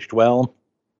not aged well.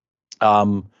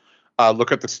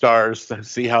 Look at the Stars,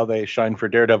 see how they shine for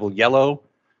Daredevil. Yellow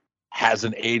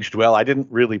hasn't aged well. I didn't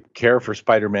really care for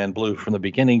Spider-Man Blue from the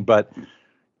beginning, but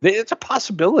it's a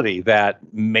possibility that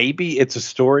maybe it's a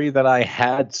story that I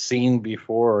had seen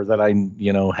before, or that I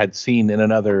had seen in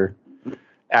another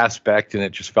aspect, and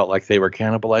it just felt like they were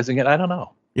cannibalizing it. I don't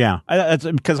know. Yeah, that's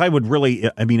because I would really.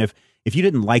 I mean, if you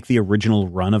didn't like the original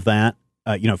run of that,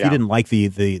 if you didn't like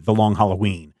the Long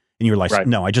Halloween, and you were like,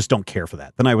 no, I just don't care for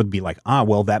that, then I would be like,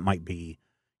 well, that might be,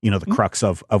 the crux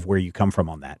of where you come from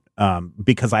on that.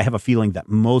 Because I have a feeling that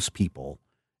most people,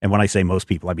 and when I say most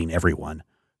people, I mean everyone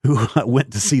who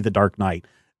went to see The Dark Knight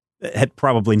had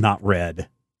probably not read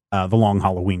The Long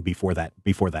Halloween before that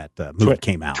movie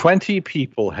came out. 20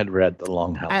 people had read The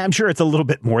Long Halloween. I'm sure it's a little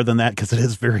bit more than that because it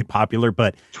is very popular.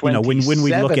 But when we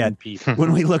look at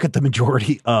the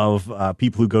majority of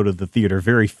people who go to the theater,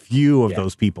 very few of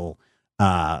those people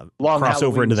cross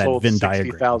over into that Venn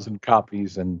diagram. 60,000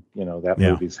 copies, and that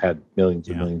movie's had millions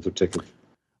and millions of tickets.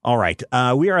 All right.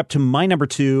 We are up to my number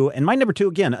 2. And my number 2,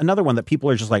 again, another one that people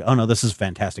are just like, oh, no, this is a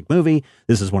fantastic movie.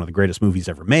 This is one of the greatest movies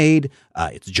ever made.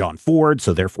 It's John Ford,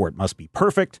 so therefore it must be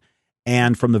perfect.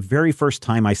 And from the very first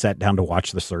time I sat down to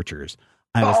watch The Searchers,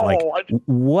 I was like,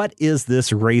 what is this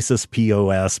racist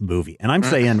POS movie? And I'm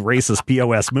saying racist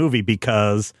POS movie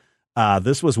because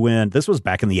this was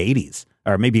back in the 80s,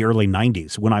 or maybe early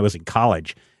 90s, when I was in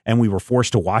college. and we were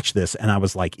forced to watch this, and I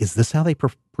was like, is this how they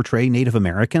portray Native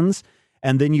Americans?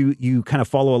 And then you kind of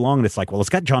follow along, and it's like, well, it's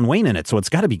got John Wayne in it, so it's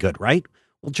got to be good, right?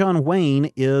 Well, John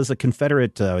Wayne is a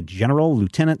Confederate general,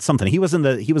 lieutenant, something. He was in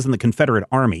the Confederate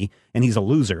Army, and he's a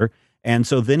loser. And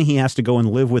so then he has to go and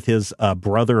live with his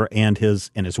brother and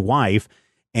his wife.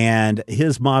 And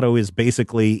his motto is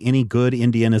basically, any good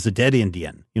Indian is a dead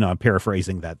Indian. You know, I'm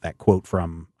paraphrasing that quote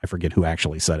from, I forget who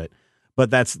actually said it, but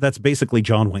that's basically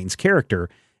John Wayne's character.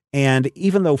 And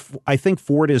even though I think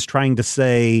Ford is trying to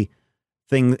say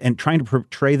things and trying to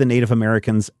portray the Native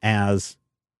Americans as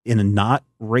in a not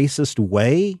racist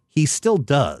way, he still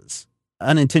does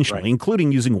unintentionally, right,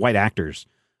 including using white actors,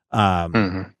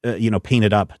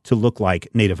 painted up to look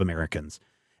like Native Americans.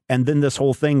 And then this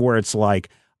whole thing where it's like,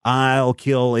 I'll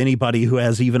kill anybody who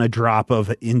has even a drop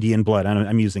of Indian blood.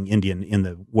 I'm using Indian in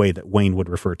the way that Wayne would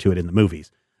refer to it in the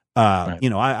movies. Right.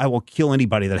 I will kill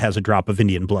anybody that has a drop of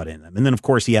Indian blood in them. And then, of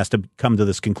course, he has to come to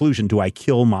this conclusion. Do I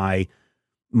kill my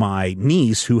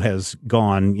niece who has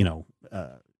gone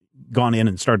in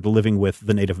and started living with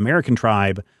the Native American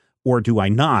tribe, or do I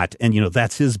not? And,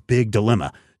 that's his big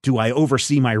dilemma. Do I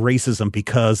oversee my racism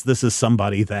because this is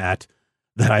somebody that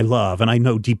I love and I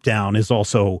know deep down is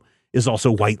also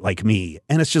white like me?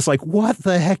 And it's just like, what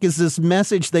the heck is this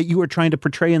message that you are trying to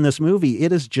portray in this movie?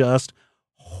 It is just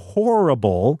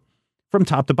horrible from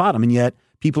top to bottom. And yet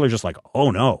people are just like,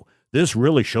 oh no, this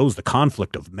really shows the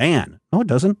conflict of man. No, it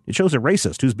doesn't. It shows a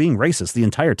racist who's being racist the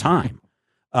entire time.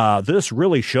 This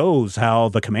really shows how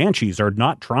the Comanches are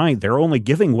not trying. They're only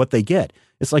giving what they get.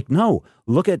 It's like, no,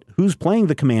 look at who's playing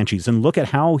the Comanches and look at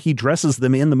how he dresses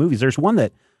them in the movies. There's one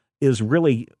that is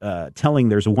really telling.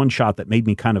 There's one shot that made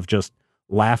me kind of just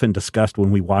laugh in disgust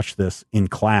when we watched this in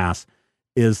class,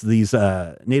 is these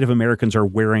Native Americans are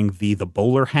wearing the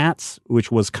bowler hats,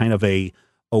 which was kind of a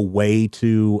way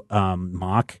to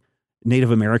mock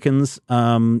Native Americans,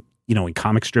 in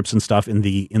comic strips and stuff in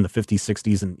the 50s,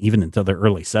 60s, and even into the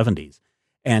early 70s.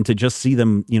 And to just see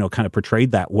them, kind of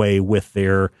portrayed that way with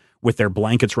their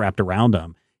blankets wrapped around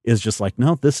them is just like,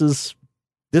 no, this is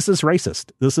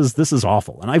racist. This is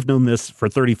awful. And I've known this for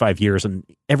 35 years. And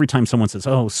every time someone says,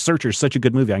 oh, Searcher's such a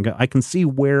good movie, I can see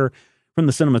where, from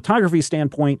the cinematography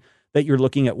standpoint, that you're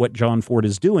looking at what John Ford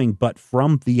is doing. But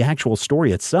from the actual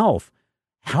story itself,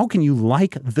 how can you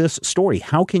like this story?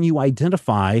 How can you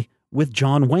identify with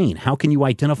John Wayne? How can you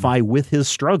identify with his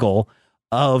struggle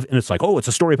and it's like, oh, it's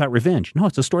a story about revenge. No,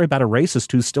 it's a story about a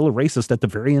racist who's still a racist at the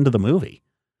very end of the movie.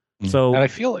 So, and I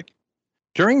feel like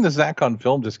during the Zach on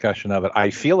Film discussion of it, I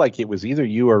feel like it was either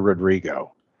you or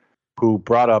Rodrigo who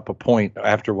brought up a point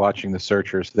after watching The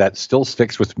Searchers that still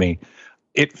sticks with me.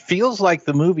 It feels like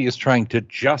the movie is trying to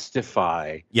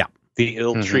justify the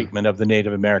ill treatment of the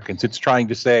Native Americans. It's trying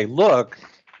to say, look,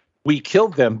 we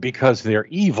killed them because they're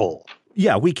evil.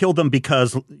 Yeah, we killed them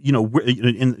because,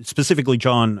 specifically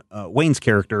John Wayne's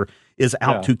character is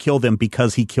out to kill them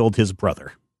because he killed his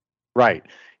brother. Right.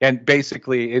 And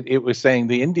basically it was saying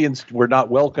the Indians were not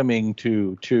welcoming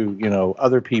to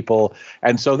other people.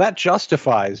 And so that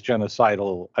justifies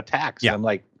genocidal attacks. Yeah. And I'm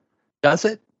like, does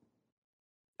it?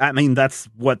 I mean, that's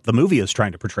what the movie is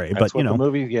trying to portray. That's but, the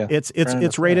movie,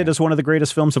 it's rated as one of the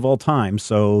greatest films of all time.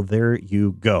 So there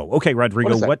you go. Okay,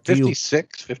 Rodrigo, what do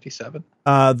 56, 57?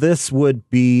 This would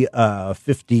be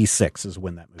 56 is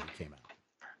when that movie came out.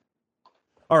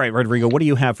 All right, Rodrigo, what do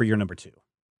you have for your number 2?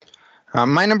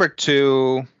 My number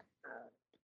 2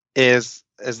 is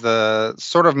the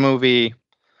sort of movie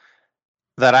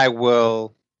that I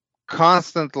will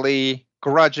constantly,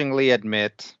 grudgingly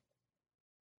admit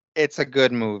it's a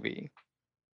good movie.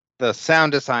 The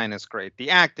sound design is great. The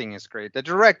acting is great. The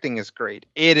directing is great.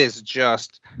 It is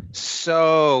just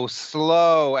so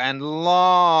slow and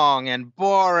long and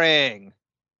boring.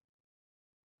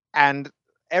 And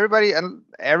everybody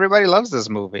loves this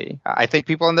movie. I think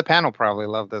people on the panel probably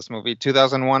love this movie,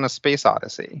 2001: A Space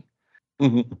Odyssey.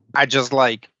 Mm-hmm. I just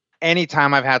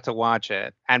anytime I've had to watch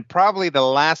it, and probably the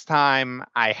last time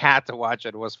I had to watch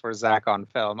it was for Zach on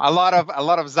Film. A lot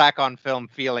of Zach on Film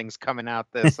feelings coming out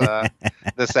this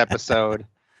this episode.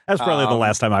 That's probably the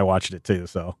last time I watched it too.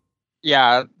 So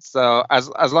yeah, so as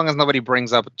long as nobody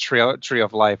brings up Tree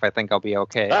of Life, I think I'll be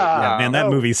okay. Man, that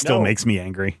movie still makes me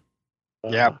angry.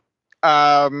 Yeah.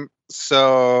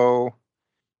 So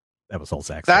that was all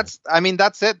Zach. That's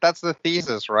it. That's the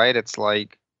thesis, right? It's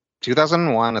like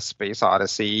 2001: A Space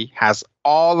Odyssey has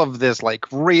all of this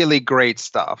really great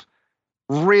stuff,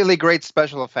 really great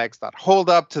special effects that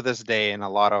hold up to this day in a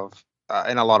lot of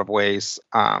ways.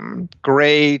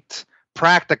 Great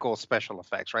practical special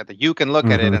effects, right? That you can look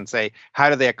at it and say,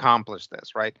 how do they accomplish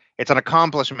this, right? It's an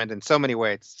accomplishment in so many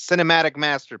ways. Cinematic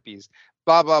masterpiece,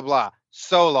 blah, blah, blah.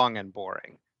 so long and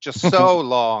boring, just so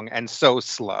long and so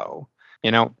slow,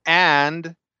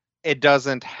 and it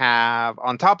doesn't have,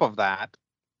 on top of that,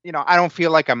 I don't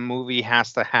feel like a movie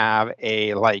has to have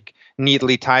a like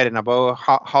neatly tied in a bow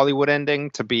Hollywood ending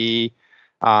to be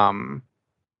an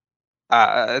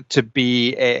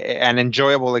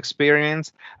enjoyable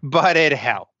experience, but it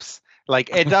helps. Like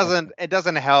it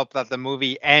doesn't help that the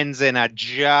movie ends in a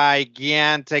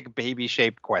gigantic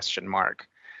baby-shaped question mark,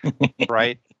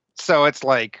 right? So it's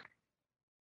like,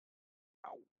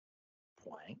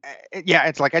 yeah,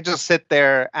 it's like I just sit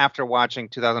there after watching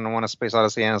 2001: A Space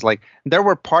Odyssey, and it's like there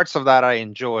were parts of that I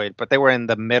enjoyed, but they were in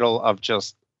the middle of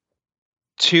just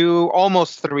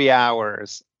almost 3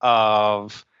 hours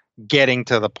of getting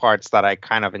to the parts that I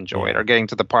kind of enjoyed, or getting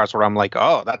to the parts where I'm like,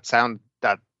 oh, that sound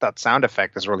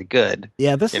effect is really good.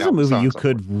 Yeah, this is a movie you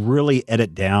could really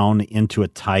edit down into a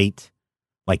tight,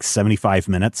 like 75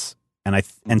 minutes,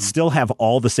 and still have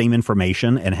all the same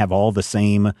information and have all the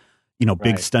same,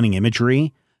 big stunning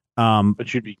imagery.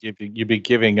 But you'd be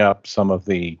giving up some of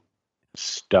the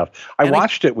stuff. I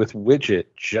watched it with Widget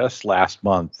just last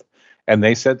month, and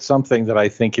they said something that I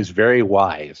think is very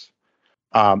wise.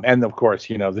 And of course,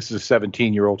 this is a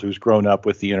 17-year-old who's grown up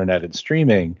with the internet and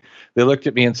streaming. They looked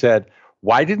at me and said,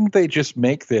 why didn't they just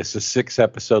make this a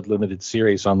 6-episode limited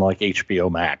series on like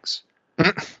HBO Max?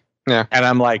 Yeah. And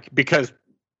I'm like, because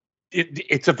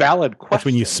it's a valid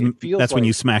question. That's when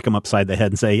you smack them upside the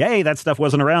head and say, hey, that stuff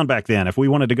wasn't around back then. If we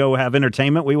wanted to go have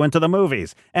entertainment, we went to the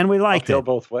movies and we liked it.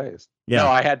 Both ways. Yeah.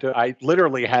 No, I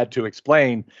literally had to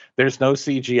explain there's no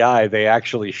CGI. They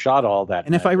actually shot all that.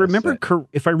 And if I remember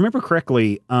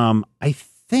correctly, I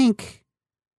think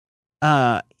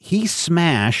he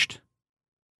smashed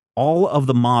all of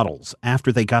the models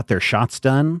after they got their shots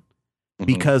done,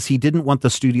 because he didn't want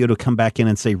the studio to come back in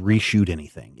and say reshoot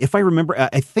anything. If I remember,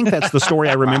 I think that's the story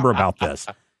I remember about this,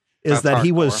 is that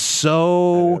he was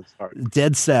so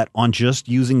dead set on just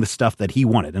using the stuff that he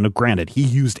wanted. And granted, he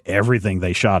used everything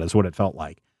they shot, is what it felt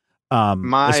like.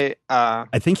 I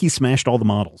think he smashed all the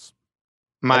models.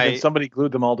 And then somebody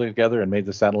glued them all together and made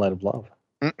the Satellite of Love.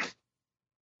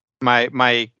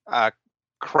 My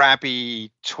crappy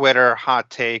Twitter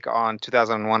hot take on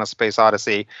 2001: A Space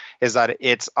Odyssey is that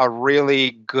it's a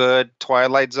really good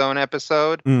Twilight Zone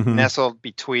episode, nestled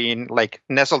in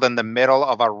the middle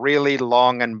of a really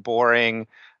long and boring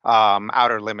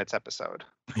Outer Limits episode.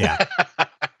 Yeah.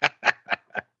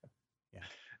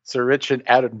 Sir Richard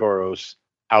Attenborough's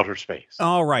Outer Space.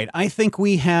 All right. I think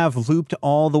we have looped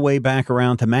all the way back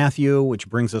around to Matthew, which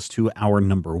brings us to our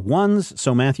number ones.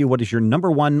 So, Matthew, what is your number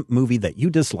one movie that you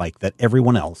dislike that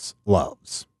everyone else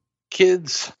loves?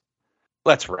 Kids,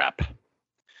 let's wrap.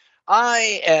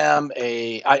 I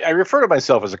refer to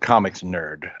myself as a comics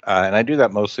nerd, and I do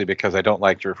that mostly because I don't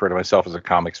like to refer to myself as a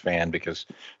comics fan, because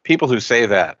people who say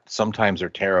that sometimes are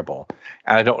terrible,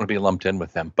 and I don't want to be lumped in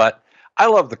with them. But I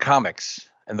love the comics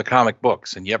and the comic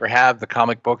books. And you ever have the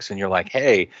comic books and you're like,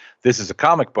 hey, this is a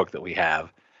comic book that we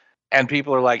have. And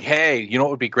people are like, hey, what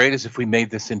would be great is if we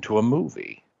made this into a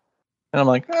movie. And I'm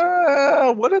like,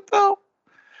 would it though?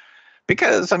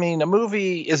 Because, a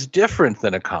movie is different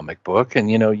than a comic book. And,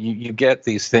 you get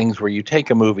these things where you take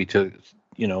a movie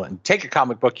and take a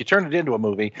comic book, you turn it into a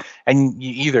movie, and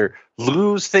you either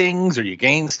lose things or you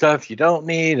gain stuff you don't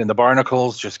need, and the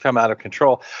barnacles just come out of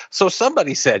control. So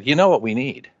somebody said, you know what we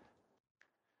need?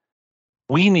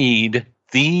 We need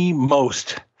the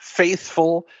most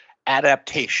faithful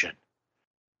adaptation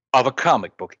of a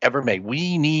comic book ever made.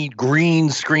 We need green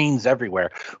screens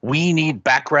everywhere. We need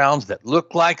backgrounds that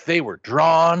look like they were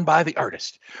drawn by the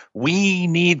artist. We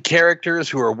need characters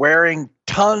who are wearing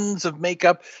tons of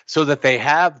makeup so that they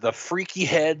have the freaky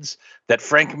heads that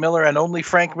Frank Miller and only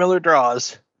Frank Miller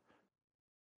draws.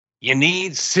 You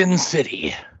need Sin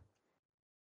City.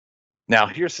 Now,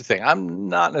 here's the thing. I'm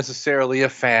not necessarily a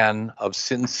fan of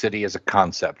Sin City as a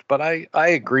concept, but I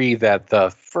agree that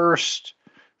the first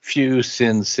few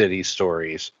Sin City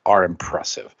stories are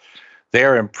impressive.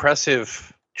 They're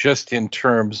impressive just in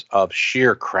terms of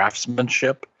sheer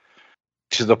craftsmanship,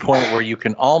 to the point where you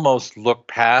can almost look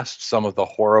past some of the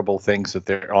horrible things that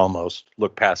they're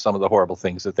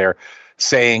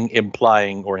saying,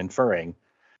 implying, or inferring.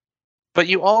 But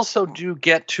you also do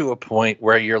get to a point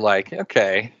where you're like,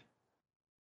 okay,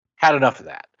 had enough of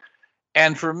that.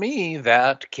 And for me,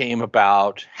 that came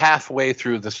about halfway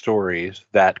through the stories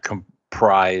that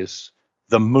comprise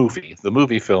the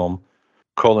movie film,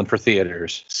 for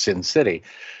theaters, Sin City.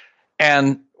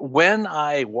 And when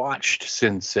I watched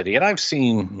Sin City, and I've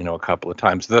seen, a couple of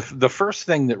times, the first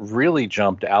thing that really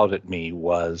jumped out at me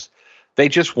was they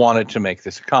just wanted to make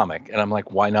this a comic. And I'm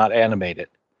like, why not animate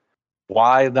it?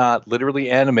 Why not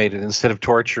literally animate it instead of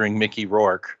torturing Mickey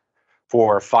Rourke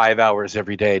for 5 hours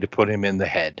every day to put him in the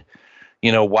head?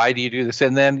 Why do you do this?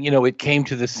 And then, it came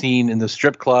to the scene in the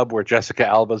strip club where Jessica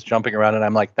Alba's jumping around, and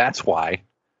I'm like, that's why.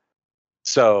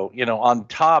 So, on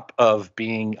top of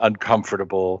being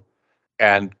uncomfortable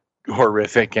and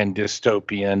horrific and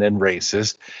dystopian and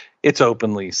racist, it's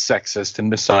openly sexist and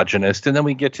misogynist. And then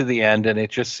we get to the end, and it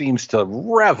just seems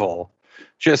to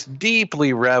just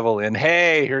deeply revel in,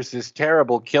 hey, here's this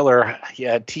terrible killer,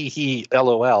 yeah, tee-hee,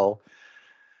 LOL.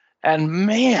 And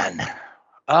man,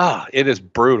 it is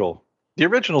brutal. The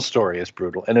original story is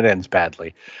brutal, and it ends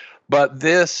badly. But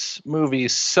this movie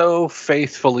so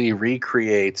faithfully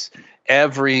recreates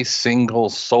every single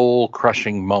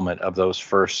soul-crushing moment of those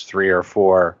first 3 or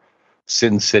 4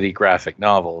 Sin City graphic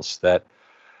novels that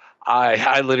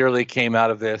I literally came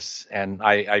out of this, and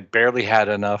I barely had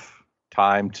enough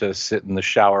time to sit in the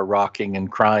shower rocking and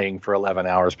crying for 11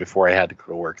 hours before I had to go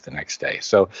to work the next day.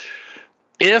 So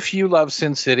if you love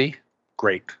Sin City,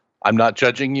 great. I'm not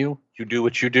judging you. You do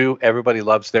what you do. Everybody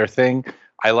loves their thing.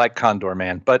 I like Condor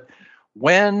Man. But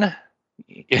when,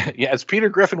 as Peter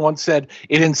Griffin once said,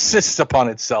 it insists upon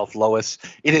itself, Lois.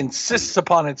 It insists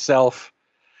upon itself.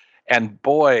 And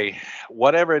boy,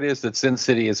 whatever it is that Sin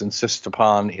City insists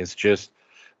upon is just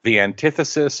the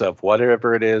antithesis of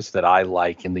whatever it is that I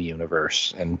like in the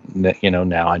universe. And,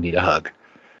 now I need a hug.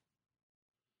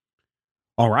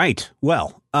 All right.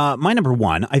 Well, my number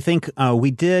one, I think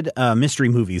we did mystery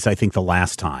movies, I think, the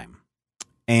last time.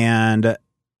 And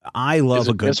I love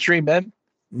a good Mystery Men.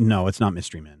 No, it's not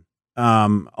Mystery Men.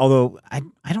 Although I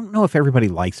don't know if everybody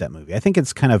likes that movie. I think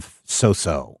it's kind of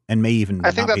so-so and may even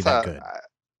not be that good.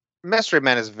 Mystery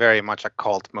Men is very much a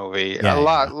cult movie. Yeah, a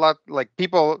lot like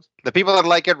the people that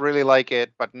like it really like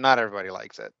it, but not everybody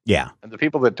likes it. Yeah. And the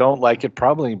people that don't like it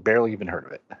probably barely even heard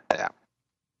of it. Yeah.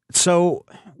 So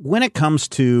when it comes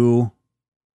to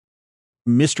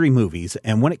mystery movies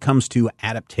and when it comes to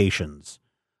adaptations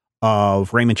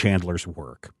of Raymond Chandler's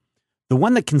work, the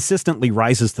one that consistently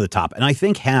rises to the top and I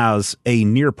think has a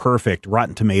near perfect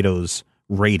Rotten Tomatoes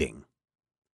rating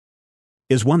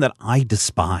is one that I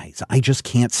despise. I just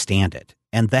can't stand it.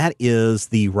 And that is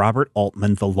the Robert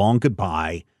Altman, The Long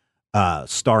Goodbye,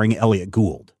 starring Elliot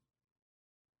Gould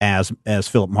as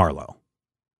Philip Marlowe.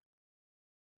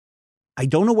 I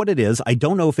don't know what it is. I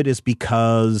don't know if it is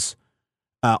because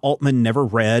Altman never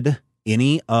read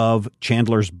any of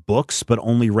Chandler's books, but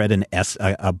only read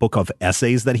a book of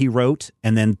essays that he wrote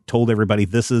and then told everybody,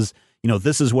 this is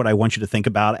what I want you to think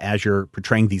about as you're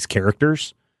portraying these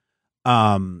characters.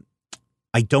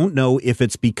 I don't know if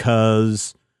it's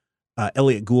because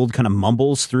Elliot Gould kind of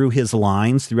mumbles through his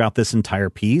lines throughout this entire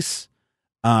piece.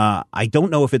 I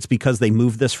don't know if it's because they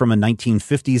moved this from a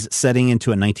 1950s setting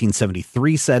into a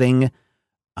 1973 setting.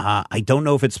 I don't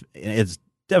know if it's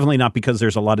definitely not because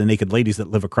there's a lot of naked ladies that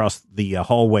live across the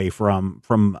hallway from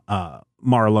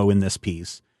Marlowe in this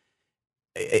piece.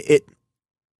 It's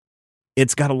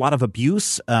got a lot of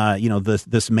abuse.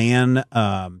 This man,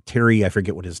 Terry, I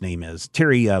forget what his name is.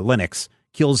 Terry Lennox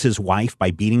kills his wife by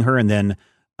beating her, and then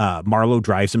Marlowe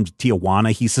drives him to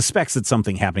Tijuana. He suspects that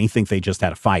something happened. He thinks they just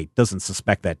had a fight. Doesn't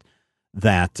suspect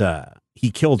that he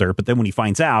killed her. But then when he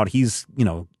finds out, he's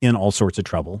in all sorts of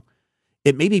trouble.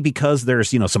 It may be because there's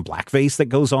some blackface that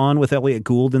goes on with Elliot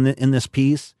Gould in this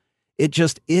piece. It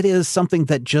is something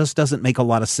that just doesn't make a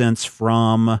lot of sense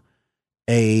from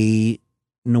a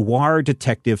noir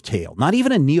detective tale, not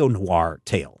even a neo-noir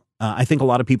tale. I think a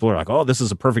lot of people are like, oh, this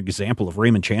is a perfect example of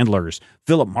Raymond Chandler's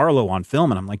Philip Marlowe on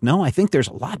film. And I'm like, no, I think there's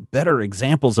a lot better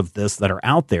examples of this that are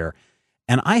out there.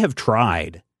 And I have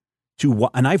tried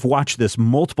and I've watched this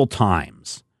multiple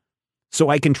times so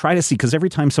I can try to see, because every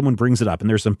time someone brings it up, and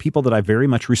there's some people that I very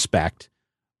much respect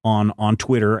on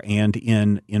Twitter and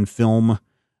in film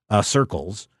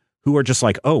circles who are just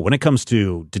like, oh, when it comes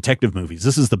to detective movies,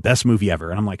 this is the best movie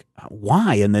ever. And I'm like,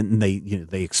 why? And then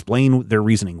they explain their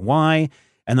reasoning why.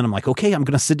 And then I'm like, okay, I'm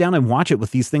going to sit down and watch it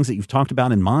with these things that you've talked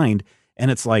about in mind. And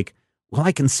it's like, well,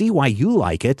 I can see why you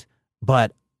like it,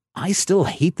 but I still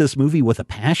hate this movie with a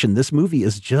passion. This movie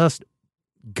is just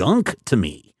gunk to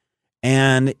me.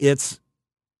 And it's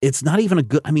not even a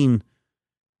good,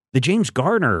 the James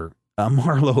Garner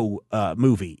Marlowe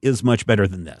movie is much better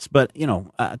than this, but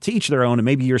to each their own. And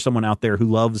maybe you're someone out there who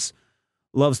loves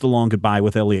The Long Goodbye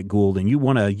with Elliot Gould, and you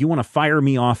want to fire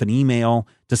me off an email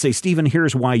to say, Stephen,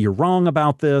 here's why you're wrong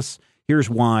about this. Here's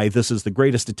why this is the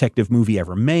greatest detective movie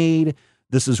ever made.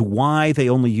 This is why they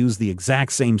only use the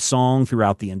exact same song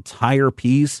throughout the entire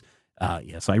piece.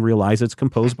 Yes, I realize it's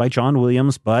composed by John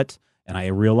Williams, and I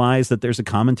realize that there's a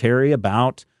commentary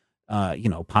about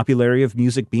popularity of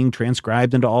music being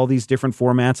transcribed into all these different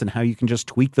formats and how you can just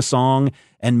tweak the song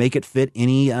and make it fit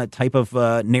any type of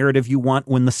narrative you want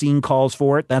when the scene calls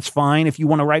for it. That's fine. If you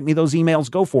want to write me those emails,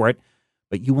 go for it.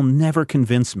 But you will never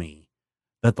convince me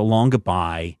that The Long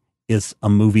Goodbye is a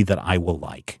movie that I will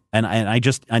like. And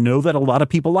I know that a lot of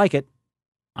people like it.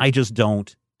 I just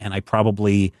don't. And I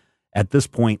probably, at this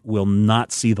point, will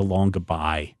not see The Long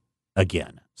Goodbye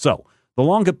again. So, The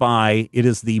Long Goodbye, it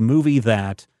is the movie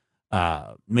that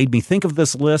made me think of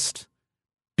this list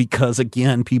because,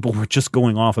 again, people were just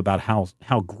going off about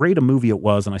how great a movie it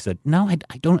was. And I said, no,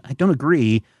 I don't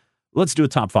agree. Let's do a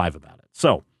top 5 about it.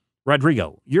 So,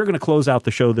 Rodrigo, you're going to close out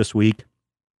the show this week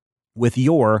with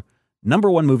your number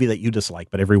 1 movie that you dislike,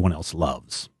 but everyone else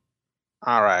loves.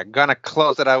 All right. Gonna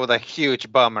close it out with a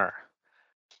huge bummer.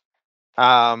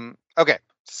 Okay.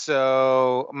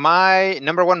 So my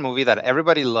number 1 movie that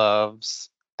everybody loves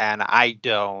and I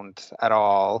don't at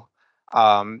all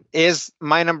is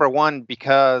my number 1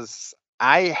 because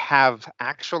I have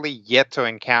actually yet to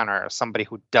encounter somebody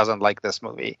who doesn't like this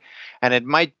movie. And it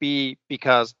might be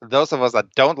because those of us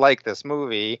that don't like this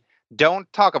movie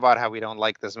don't talk about how we don't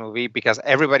like this movie because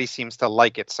everybody seems to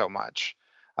like it so much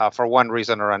for one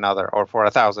reason or another or for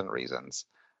 1,000 reasons.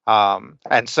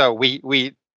 And so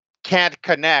we can't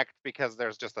connect because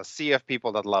there's just a sea of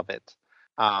people that love it.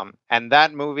 And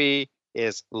that movie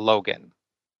is Logan.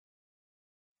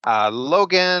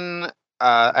 Logan,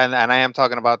 and I am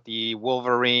talking about the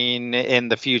Wolverine in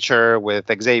the future with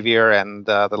Xavier and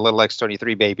the little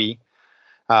X-23 baby.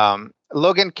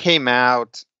 Logan came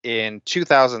out in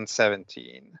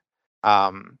 2017.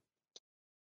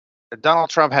 Donald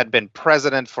Trump had been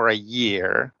president for a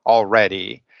year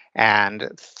already,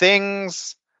 and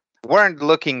things weren't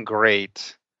looking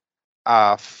great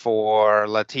for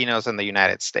Latinos in the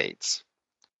United States.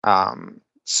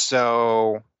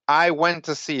 So I went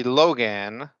to see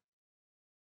Logan,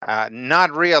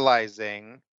 not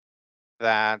realizing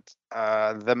that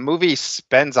the movie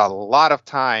spends a lot of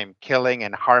time killing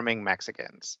and harming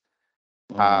Mexicans.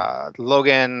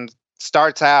 Logan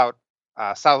starts out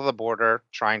south of the border,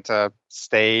 trying to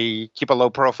keep a low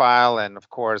profile, and of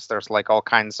course, there's like all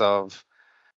kinds of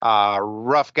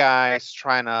rough guys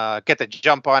trying to get the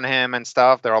jump on him and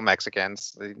stuff. They're all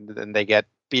Mexicans, and they get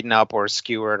beaten up or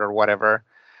skewered or whatever.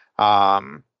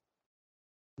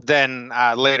 Then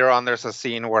later on, there's a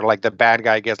scene where like the bad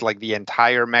guy gets like the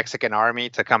entire Mexican army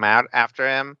to come out after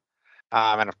him.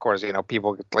 And of course,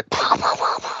 people get like,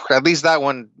 at least that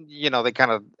one, they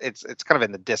kind of, it's kind of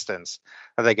in the distance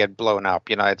that they get blown up.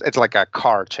 It's like a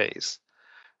car chase.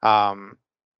 Of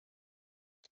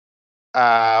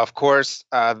course,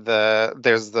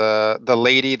 there's the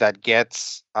lady that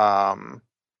gets,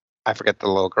 I forget the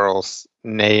little girl's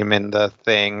name in the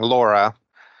thing, Laura.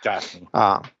 Daphne.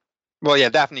 Well, yeah,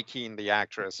 Daphne Keane, the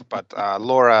actress, but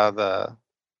Laura,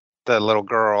 the little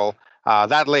girl,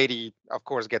 that lady, of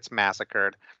course, gets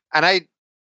massacred. And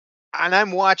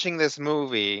I'm watching this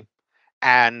movie,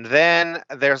 and then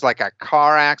there's like a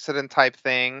car accident type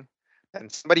thing,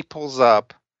 and somebody pulls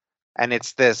up, and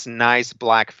it's this nice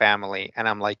black family, and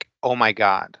I'm like, oh my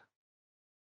God,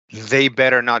 they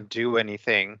better not do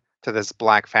anything to this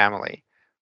black family.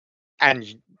 And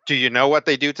do you know what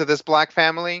they do to this black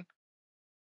family?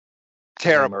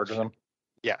 Terrible. Murder them?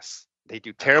 Yes, they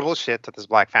do terrible shit to this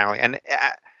black family. And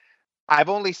I've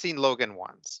only seen Logan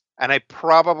once, and I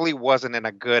probably wasn't in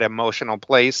a good emotional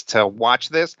place to watch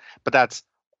this, but that's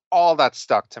all that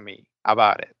stuck to me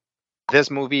about it. This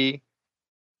movie,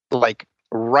 like,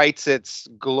 writes its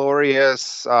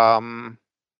glorious,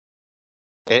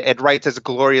 it writes its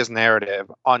glorious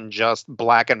narrative on just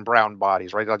black and brown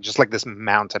bodies, right? Just like this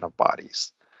mountain of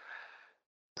bodies.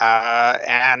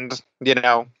 And,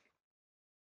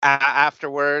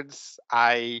 afterwards,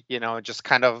 I, just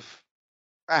kind of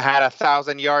had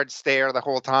 1,000-yard stare the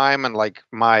whole time, and like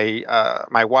my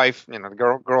wife,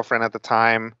 the girlfriend at the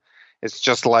time, is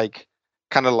just like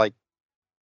kind of like,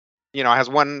 has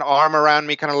one arm around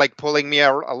me, kind of like pulling me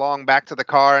along back to the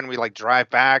car, and we like drive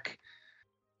back,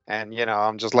 and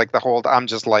I'm just like I'm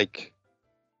just like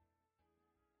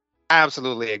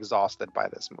absolutely exhausted by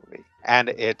this movie, and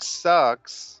it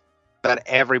sucks that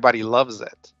everybody loves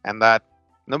it, and that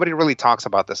nobody really talks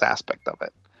about this aspect of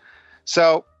it.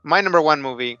 So my number 1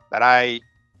 movie that I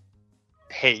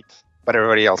hate, but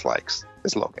everybody else likes,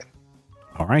 is Logan.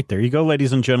 All right, there you go,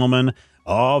 ladies and gentlemen.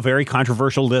 Oh, very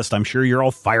controversial list. I'm sure you're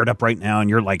all fired up right now, and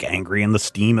you're like angry, and the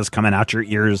steam is coming out your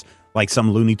ears like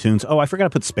some Looney Tunes. Oh, I forgot to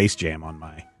put Space Jam on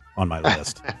my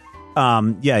list.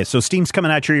 Yeah, so steam's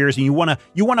coming out your ears, and you wanna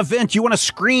vent, you wanna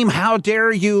scream. How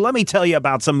dare you? Let me tell you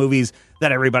about some movies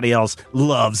that everybody else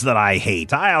loves that I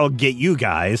hate. I'll get you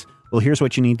guys Well, here's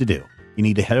what you need to do. You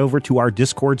need to head over to our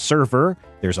Discord server.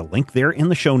 There's a link there in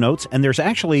the show notes, and there's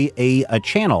actually a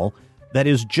channel that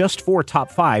is just for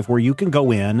Top 5 where you can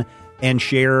go in and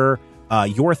share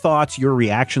your thoughts, your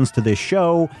reactions to this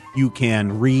show. You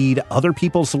can read other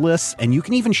people's lists, and you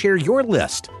can even share your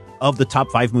list of the top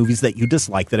 5 movies that you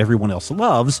dislike that everyone else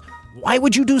loves. Why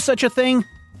would you do such a thing?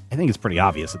 I think it's pretty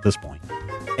obvious at this point.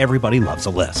 Everybody loves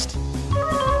a list.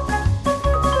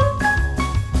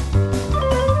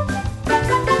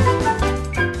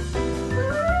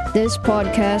 This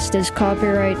podcast is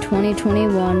copyright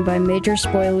 2021 by Major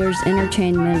Spoilers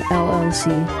Entertainment,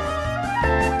 LLC.